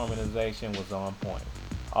background harmonization was on point.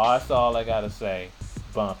 That's all I gotta say.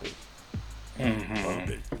 Bump it. Bump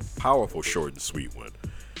it. Powerful, short, and sweet one.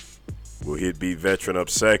 We'll hit Beat Veteran up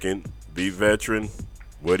second. Beat Veteran,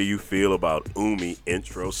 what do you feel about Umi,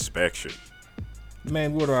 Introspection?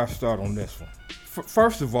 Man, where do I start on this one?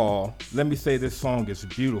 First of all, let me say this song is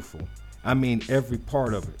beautiful. I mean, every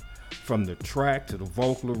part of it. From the track to the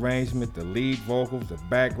vocal arrangement, the lead vocals, the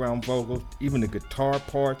background vocals, even the guitar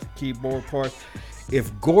parts, the keyboard parts.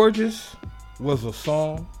 If Gorgeous was a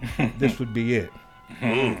song, this would be it.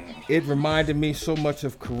 It reminded me so much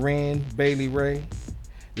of Corinne Bailey Rae.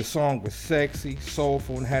 The song was sexy,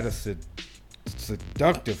 soulful, and had a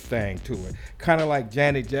seductive thing to it. Kind of like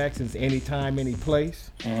Janet Jackson's Anytime, Any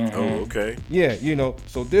Place. Oh, okay. Yeah,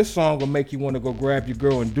 so this song will make you want to go grab your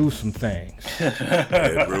girl and do some things.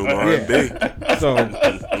 Bedroom R&B. So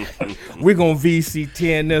we're going to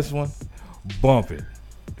VC10 this one. Bump it.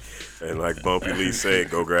 And like Bumpy Lee said,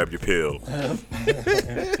 go grab your pill.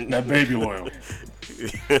 That baby oil.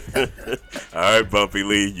 All right, Bumpy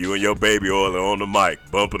Lee, you and your baby oil are on the mic.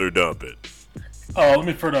 Bump it or dump it. Oh, let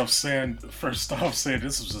me first off say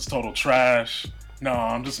this was just total trash. No,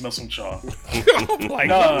 I'm just messing with y'all.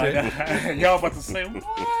 Y'all about to say what?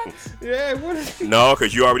 Yeah, what is No,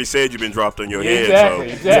 because you already said you've been dropped on your head.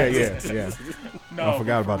 Exactly. Yeah. No, I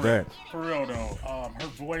forgot about that. For real though, her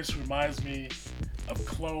voice reminds me of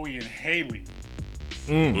Chloe and Haley.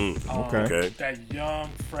 Okay. That young,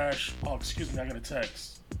 fresh. Oh, excuse me, I got a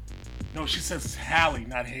text. No, she says Hallie,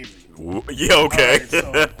 not Haley. Yeah, okay.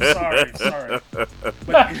 Right, sorry.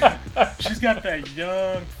 But she's got that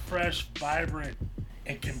young, fresh, vibrant,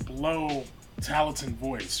 and can blow talented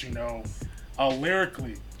voice,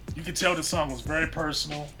 Lyrically, you can tell the song was very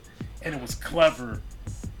personal, and it was clever.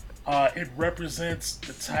 It represents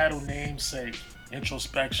the title namesake,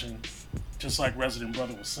 introspection, just like Resident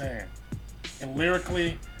Brother was saying. And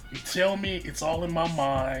lyrically, you tell me it's all in my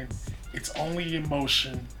mind, it's only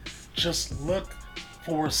emotion. Just look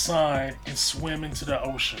for a sign and swim into the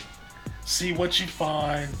ocean. See what you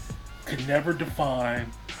find, could never define.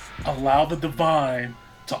 Allow the divine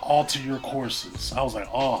to alter your courses. I was like,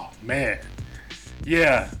 oh man.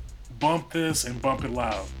 Yeah, bump this and bump it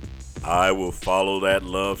loud. I will follow that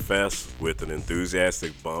love fest with an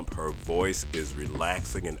enthusiastic bump. Her voice is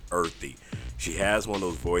relaxing and earthy. She has one of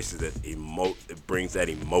those voices that it brings that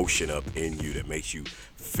emotion up in you that makes you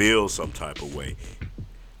feel some type of way.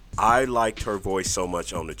 I liked her voice so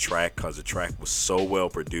much on the track because the track was so well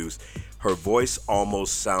produced. Her voice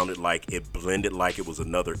almost sounded like it blended like it was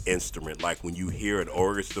another instrument. Like when you hear an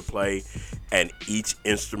orchestra play and each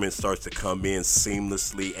instrument starts to come in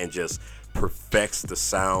seamlessly and just perfects the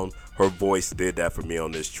sound. Her voice did that for me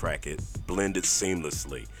on this track. It blended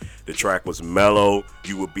seamlessly. The track was mellow.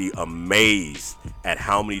 You would be amazed at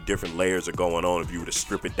how many different layers are going on if you were to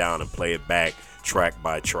strip it down and play it back track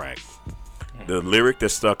by track. The lyric that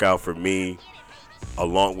stuck out for me,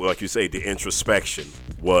 along with, like you say, the introspection,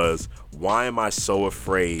 was, why am I so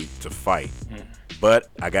afraid to fight? But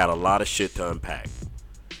I got a lot of shit to unpack.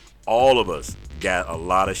 All of us got a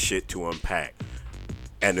lot of shit to unpack.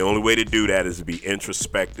 And the only way to do that is to be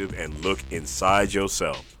introspective and look inside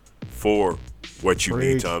yourself for what you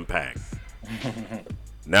need to unpack.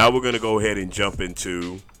 Now we're going to go ahead and jump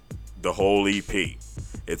into the whole EP.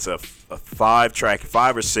 It's a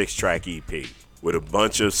 5 or 6 track EP with a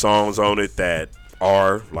bunch of songs on it that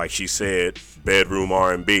are, like she said, bedroom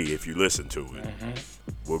R&B if you listen to it.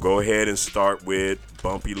 We'll go ahead and start with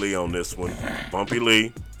Bumpy Lee on this one. Bumpy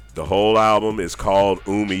Lee, the whole album is called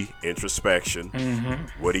Umi Introspection.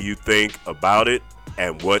 What do you think about it,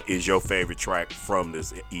 and what is your favorite track from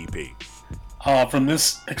this EP? From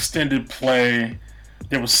this extended play,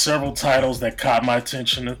 there were several titles that caught my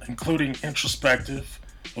attention, including Introspective,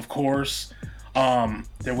 of course.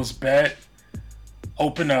 There was Bet,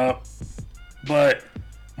 Open Up, but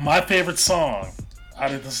my favorite song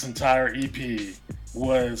out of this entire EP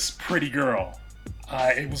was Pretty Girl.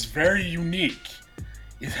 It was very unique.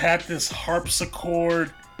 It had this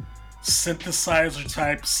harpsichord, synthesizer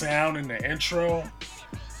type sound in the intro.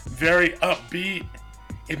 Very upbeat.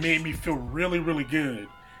 It made me feel really, really good.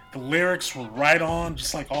 The lyrics were right on,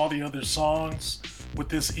 just like all the other songs with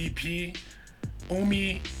this EP.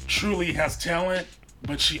 Umi truly has talent,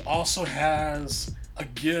 but she also has a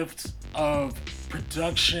gift of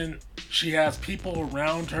production. She has people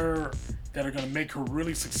around her that are going to make her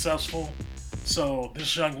really successful. So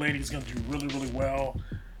this young lady is going to do really, really well.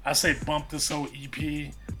 I say bump this whole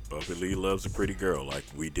EP. Bumpy Lee loves a pretty girl, like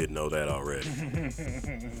we did know that already.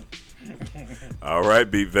 All right,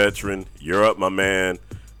 Beat Veteran, you're up, my man.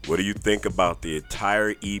 What do you think about the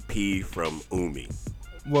entire EP from Umi?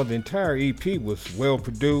 Well, the entire EP was well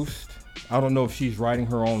produced. I don't know if she's writing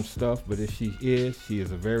her own stuff, but if she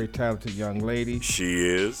is a very talented young lady. She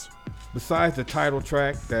is. Besides the title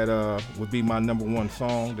track that would be my number one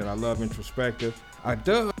song that I love, Introspective, I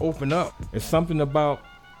dug Open Up. It's something about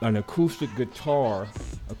an acoustic guitar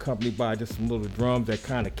accompanied by just some little drums that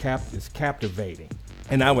kind of is captivating.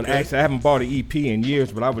 And I would actually, I haven't bought an EP in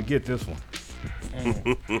years, but I would get this one.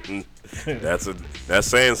 That's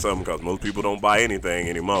saying something, because most people don't buy anything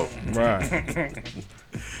anymore. Right.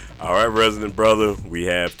 All right, Resident Brother, we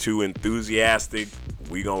have Too Enthusiastic.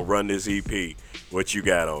 We gonna run this EP. What you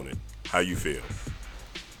got on it? How you feel?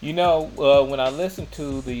 You know, when I listened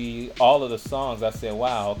to all of the songs, I said,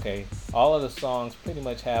 wow, okay, all of the songs pretty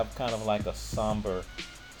much have kind of like a somber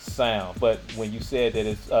sound. But when you said that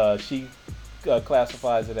it's, she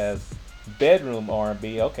classifies it as bedroom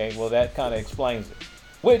R&B, okay, well, that kind of explains it.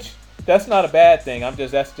 Which, that's not a bad thing.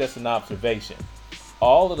 That's just an observation.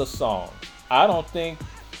 All of the songs, I don't think,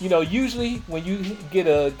 you know, usually when you get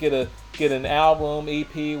an album,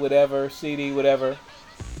 EP, whatever, CD, whatever,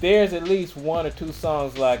 there's at least one or two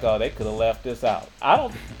songs like, oh, they could have left this out.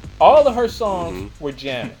 All of her songs were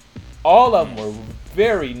jamming. All of them were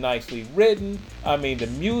very nicely written. I mean, the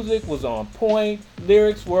music was on point.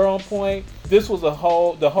 Lyrics were on point. The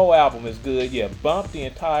whole album is good. Yeah, bump the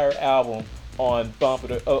entire album on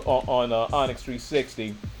Onyx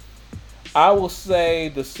 360. I will say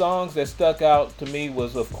the songs that stuck out to me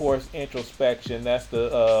was, of course, Introspection. That's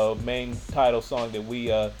the main title song that we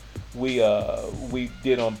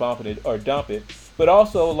did on Bump It or Dump It. But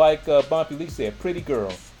also, like Bumpy Lee said, Pretty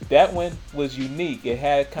Girl. That one was unique. It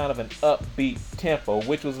had kind of an upbeat tempo,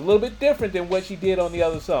 which was a little bit different than what she did on the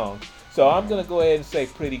other songs. So I'm going to go ahead and say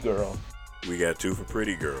Pretty Girl. We got 2 for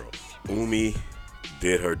Pretty Girl. Umi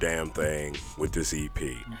did her damn thing with this EP.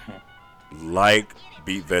 Like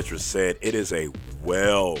Beat Veteran said, it is a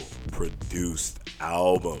well-produced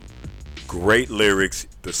album. Great lyrics,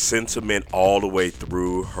 the sentiment all the way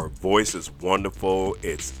through. Her voice is wonderful.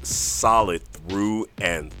 It's solid through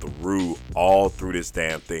and through, all through this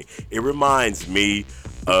damn thing. It reminds me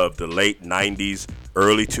of the late 90s,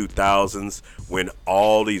 early 2000s, when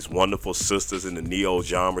all these wonderful sisters in the neo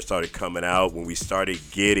genre started coming out, when we started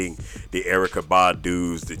getting the Erykah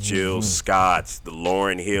Badu's, the Jill Scotts, the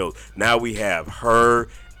Lauryn Hills. Now we have her,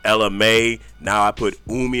 Ella Mai. Now I put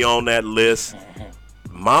Umi on that list.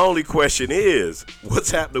 My only question is,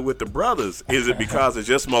 what's happening with the brothers? Is it because it's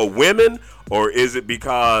just more women, or is it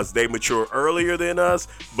because they mature earlier than us?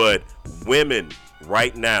 But women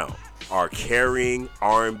right now are carrying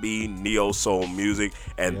R&B, neo-soul music,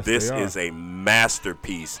 and Yes, this they are. is a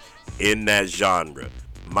masterpiece in that genre.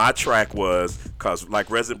 My track was, because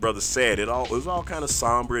like Resident Brother said, it was all kind of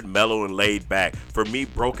somber and mellow and laid back. For me,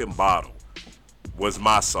 Broken Bottle was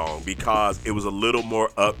my song because it was a little more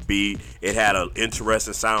upbeat. It had an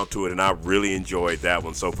interesting sound to it, and I really enjoyed that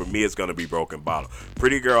one. So for me, it's going to be Broken Bottle.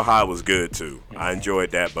 Pretty Girl High was good too. I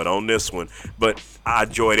enjoyed that, but on this one, I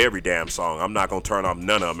enjoyed every damn song. I'm not going to turn off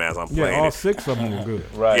none of them as I'm playing Yeah, all it. 6 of them were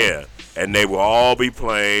good. Right. Yeah, and they will all be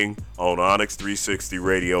playing on Onyx 360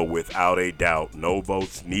 Radio without a doubt. No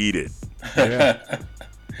votes needed. Yeah,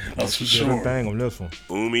 That's for she did her sure. thing on this one.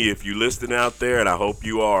 Umi, if you listening out there, and I hope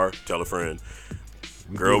you are, tell a friend.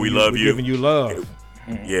 Girl, we giving love we're you. Giving you love.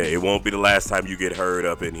 Yeah, it won't be the last time you get heard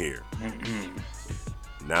up in here.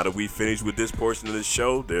 Now that we finished with this portion of the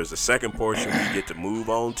show, there's a second portion we get to move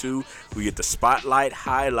on to. We get to spotlight,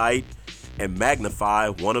 highlight, and magnify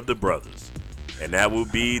one of the brothers. And that will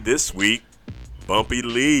be this week, Bumpy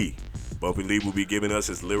Lee. Bumpy Lee will be giving us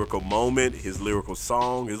his lyrical moment, his lyrical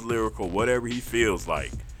song, his lyrical whatever he feels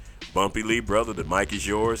like. Bumpy Lee, brother, the mic is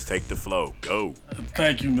yours. Take the flow. Go.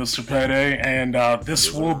 Thank you, Mr. Pede. And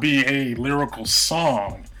this will be a lyrical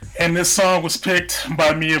song. And this song was picked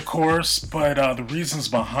by me, of course, but the reasons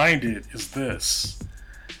behind it is this.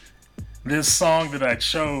 This song that I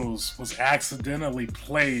chose was accidentally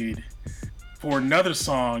played for another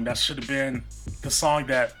song that should have been the song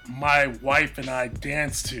that my wife and I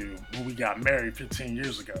danced to when we got married 15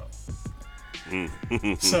 years ago.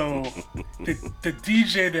 So the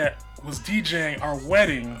DJ that was DJing our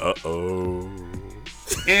wedding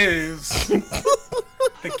is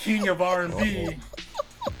the king of R&B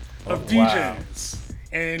of DJs.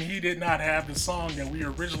 And he did not have the song that we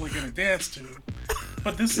were originally going to dance to.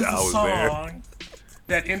 But this is the song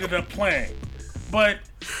that ended up playing. But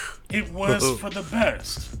it was for the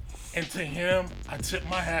best. And to him, I tip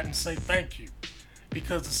my hat and say thank you.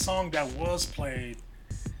 Because the song that was played,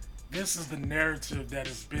 this is the narrative that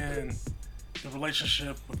has been the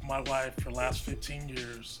relationship with my wife for the last 15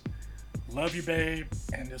 years. Love you, babe,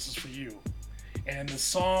 and this is for you. And the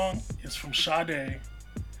song is from Sade,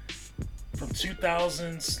 from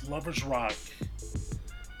 2000's Lovers Rock,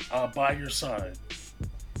 By Your Side.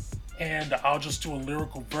 And I'll just do a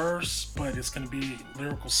lyrical verse, but it's going to be a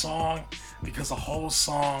lyrical song because the whole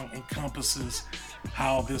song encompasses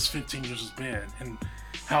how this 15 years has been and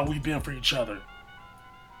how we've been for each other.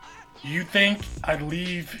 You think I'd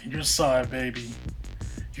leave your side, baby?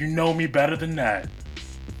 You know me better than that.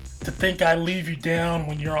 To think I'd leave you down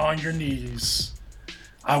when you're on your knees,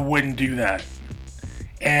 I wouldn't do that.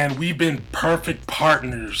 And we've been perfect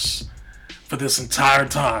partners for this entire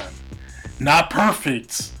time. Not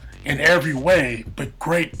perfect in every way, but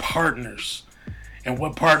great partners. And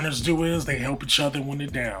what partners do is they help each other when they're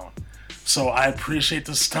down. So I appreciate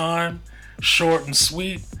this time, short and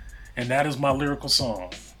sweet, and that is my lyrical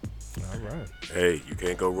song. All right. Hey, you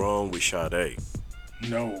can't go wrong with Sade.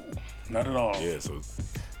 No, not at all. Yeah, so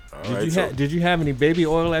all Did right. you So did you have any baby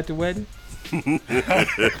oil at the wedding?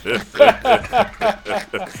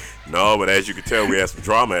 no, but as you can tell, we had some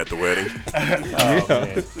drama at the wedding.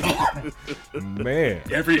 Man.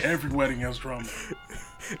 Every wedding has drama.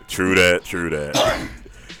 True that.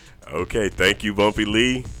 Okay, thank you, Bumpy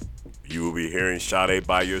Lee. You will be hearing Sade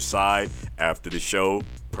by your side after the show,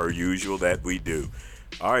 per usual that we do.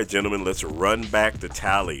 All right, gentlemen, let's run back the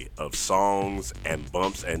tally of songs and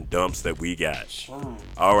bumps and dumps that we got. Sure.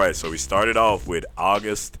 All right, so we started off with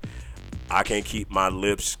August, I Can't Keep My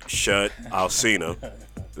Lips Shut, Alcina.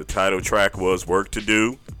 The title track was Work to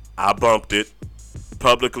Do. I bumped it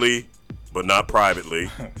publicly, but not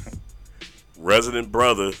privately. Resident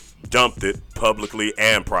Brother dumped it publicly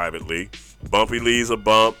and privately. Bumpy Lee's a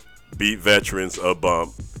bump. Beat Veterans a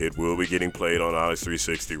bump. It will be getting played on Onyx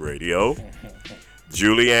 360 Radio.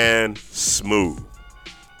 Julianne Smooth.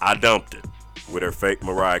 I dumped it with her fake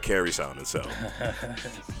Mariah Carey sounding self.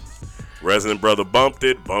 Resident Brother bumped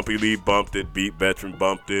it. Bumpy Lee bumped it. Beat Veteran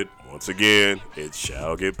bumped it. Once again, it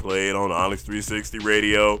shall get played on Onyx 360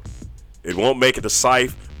 Radio. It won't make it to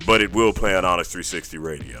Syph, but it will play on Onyx 360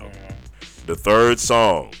 Radio. The third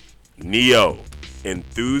song, Neo.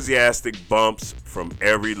 Enthusiastic bumps from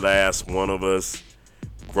every last one of us.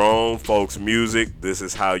 Grown folks music. This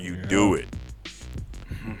is how you do it.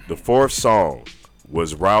 The fourth song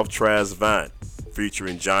was Ralph Tresvant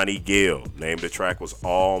featuring Johnny Gill. Name of the track was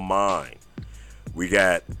All Mine. We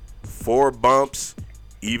got 4 bumps,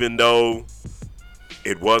 even though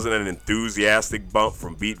it wasn't an enthusiastic bump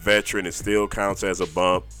from Beat Veteran, it still counts as a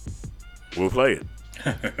bump. We'll play it.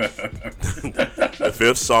 The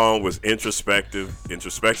fifth song was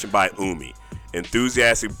Introspection by Umi.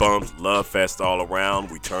 Enthusiastic bumps, love fest all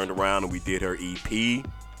around. We turned around and we did her EP.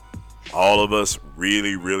 All of us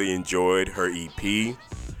really, really enjoyed her EP.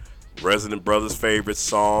 Resident Brothers' favorite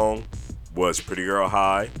song was Pretty Girl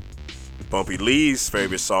High. Bumpy Lee's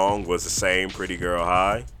favorite song was the same, Pretty Girl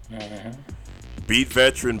High. Beat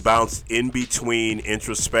Veteran bounced in between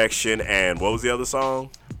Introspection and what was the other song?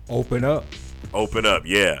 Open Up. Open Up,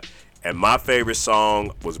 yeah. And my favorite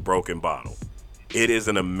song was Broken Bottle. It is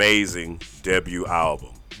an amazing debut album.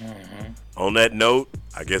 On that note,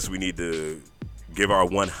 I guess we need to give our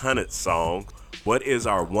 100th song. What is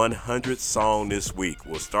our 100th song this week?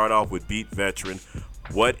 We'll start off with Beat Veteran.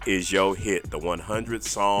 What is your hit? The 100th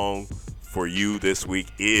song for you this week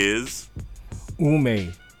is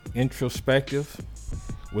Ume, Introspective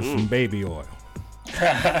with some baby oil.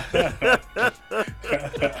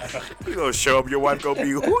 You gonna show up, your wife gonna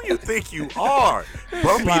be who you think you are,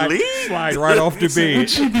 Bumpy Lee? Slide right off the beat.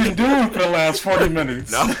 What you been doing for the last 40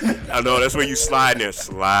 minutes? No, I know that's where you slide in there.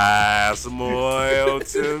 Slide some oil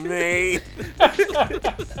to me.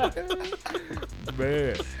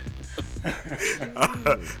 Man. All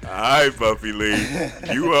right, Bumpy Lee,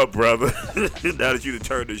 you up, brother? Now that you done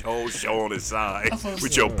turned this whole show on its side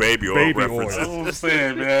with your baby oil references. That's what I'm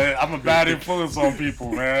saying, man. I'm a bad influence on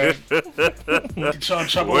people, man.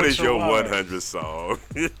 What is your 100 song?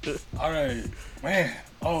 All right, man.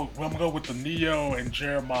 Oh, well, I'm gonna go with the Neo and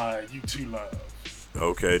Jeremiah. You Too Love.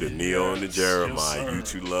 Okay, the Neo and the Jeremiah.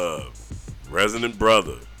 Yes, You Too Love. Resident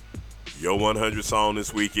Brother. Your 100 song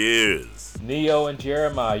this week is Neo and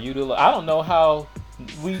Jeremiah. You do. I don't know how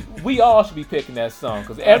we all should be picking that song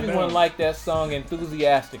because everyone liked that song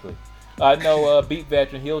enthusiastically. I know Beat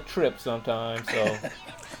Veteran, he'll trip sometimes. So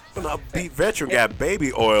well, now, Beat Veteran got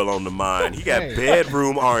baby oil on the mind. He got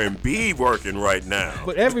bedroom R&B working right now.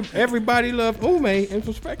 But everybody loved Ume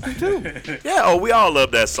Introspective too. Yeah, oh, we all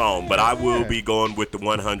love that song. But I will be going with the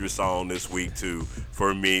 100 song this week too.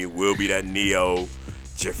 For me, will be that Neo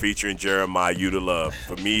featuring Jeremiah, You to Love.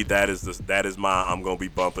 For me, that is my. I'm gonna be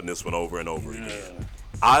bumping this one over and over again.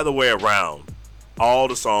 Either way around, all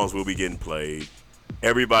the songs will be getting played.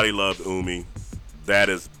 Everybody loved Umi. That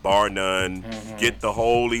is bar none. Get the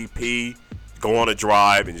whole EP, go on a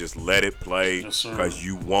drive, and just let it play because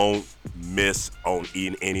you won't miss on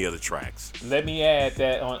any of the tracks. Let me add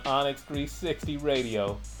that on Onyx 360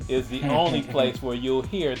 Radio is the only place where you'll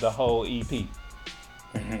hear the whole EP.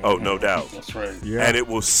 Oh, no doubt. That's right. Yeah. And it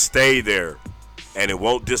will stay there And it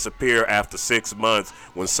won't disappear after 6 months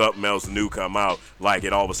when something else new come out, like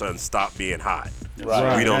it all of a sudden stopped being hot.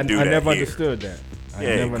 Right. We don't do that I never here. understood that.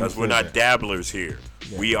 Yeah, because we're not that. dabblers here.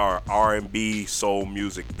 Yeah. We are R&B soul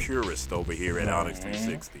music purists over here at Onyx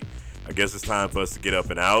 360. I guess it's time for us to get up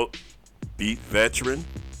and out. Beat veteran,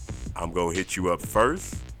 I'm going to hit you up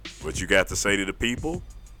first. What you got to say to the people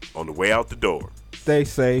on the way out the door? Stay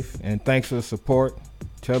safe, and thanks for the support.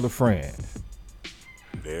 Tell a friend.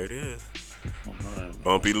 There it is.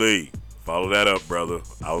 Bumpy Lee, follow that up, brother.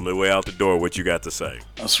 On the way out the door, what you got to say?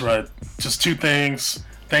 That's right. Just 2 things.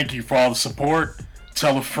 Thank you for all the support.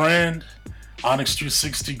 Tell a friend. Onyx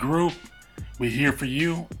 360 Group. We're here for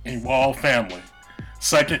you, and we're all family.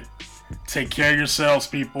 Second, take care of yourselves,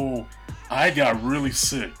 people. I got really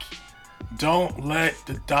sick. Don't let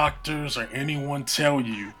the doctors or anyone tell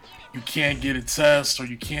you you can't get a test or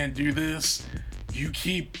you can't do this. You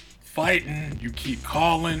keep fighting, you keep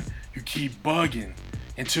calling, you keep bugging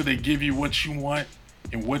until they give you what you want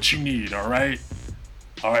and what you need, alright?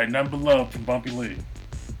 Alright, nothing but love from Bumpy Lee.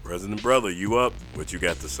 Resident brother, you up? What you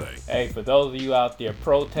got to say? Hey, for those of you out there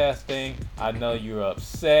protesting, I know you're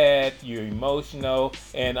upset, you're emotional,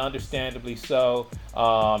 and understandably so.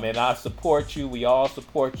 And I support you. We all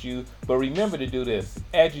support you. But remember to do this.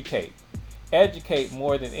 Educate. Educate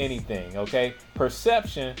more than anything, okay?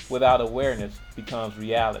 Perception without awareness becomes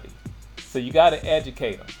reality. So you got to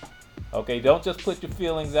educate them, okay? Don't just put your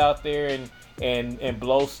feelings out there and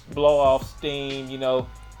blow off steam, you know.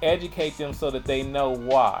 Educate them so that they know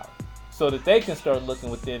why, so that they can start looking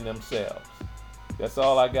within themselves. That's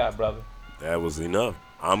all I got, brother. That was enough.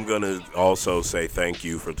 I'm going to also say thank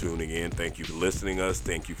you for tuning in. Thank you for listening to us.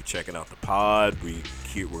 Thank you for checking out the pod. We're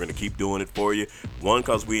going to keep doing it for you. 1,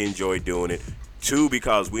 because we enjoy doing it. 2,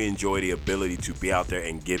 because we enjoy the ability to be out there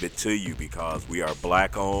and give it to you, because we are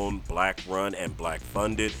Black-owned, Black-run, and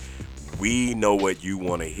Black-funded. We know what you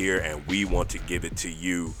want to hear, and we want to give it to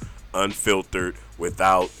you unfiltered,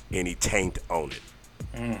 without any taint on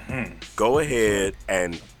it. Go ahead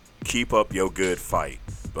and keep up your good fight.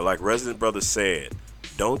 But like Resident Brother said,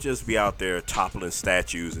 don't just be out there toppling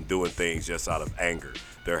statues and doing things just out of anger.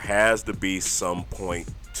 There has to be some point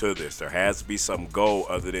to this. There has to be some goal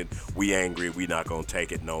other than we angry, we not going to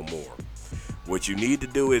take it no more. What you need to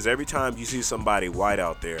do is every time you see somebody white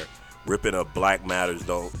out there ripping a Black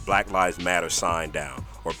Lives Matter sign down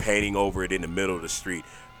or painting over it in the middle of the street,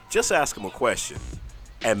 just ask them a question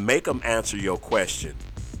and make them answer your question.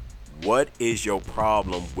 What is your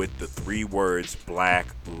problem with the 3 words Black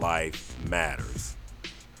Life Matters?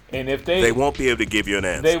 And if they won't be able to give you an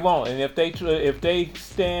answer. They won't. And if they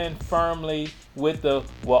stand firmly with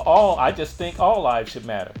I just think all lives should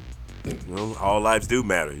matter. Well, all lives do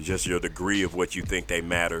matter. It's just your degree of what you think they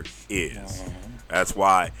matter is. That's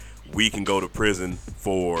why we can go to prison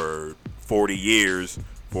for 40 years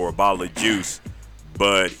for a bottle of juice,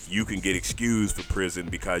 but you can get excused for prison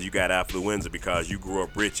because you got affluenza because you grew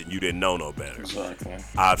up rich and you didn't know no better. Exactly.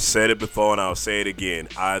 I've said it before and I'll say it again.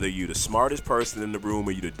 Either you the smartest person in the room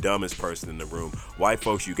or you the dumbest person in the room. White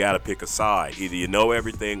folks, you got to pick a side. Either you know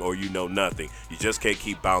everything or you know nothing. You just can't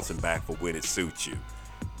keep bouncing back for when it suits you.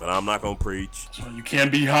 But I'm not going to preach. So you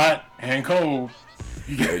can't be hot and cold.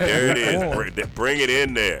 Hey, there it is. Bring it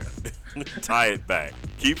in there. Tie it back.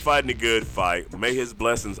 Keep fighting the good fight. May his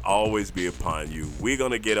blessings always be upon you. We're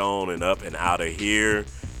going to get on and up and out of here.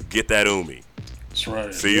 Get that Umi. That's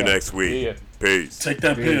right. See you next week. Peace. Take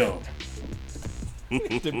that pill.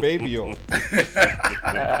 The baby oil.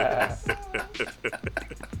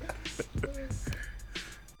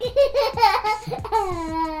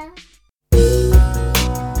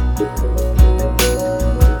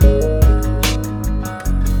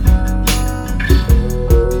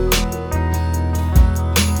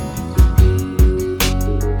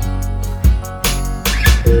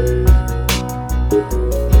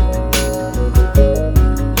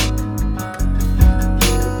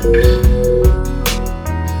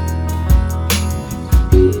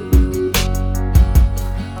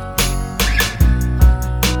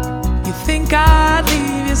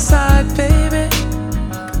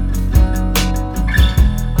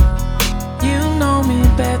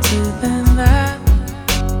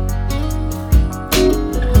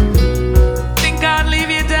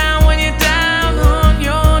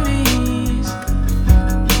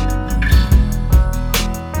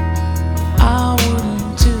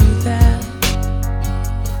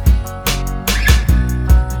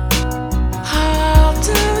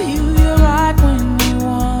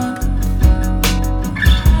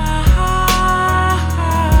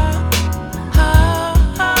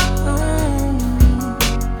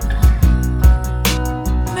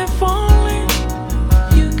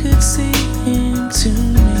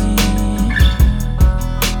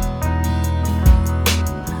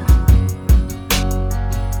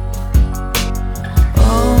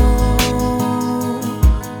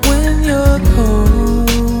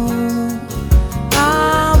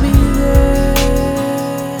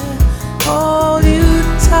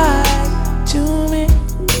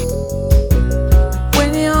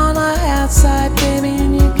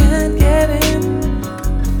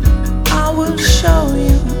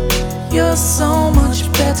 so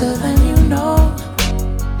much better than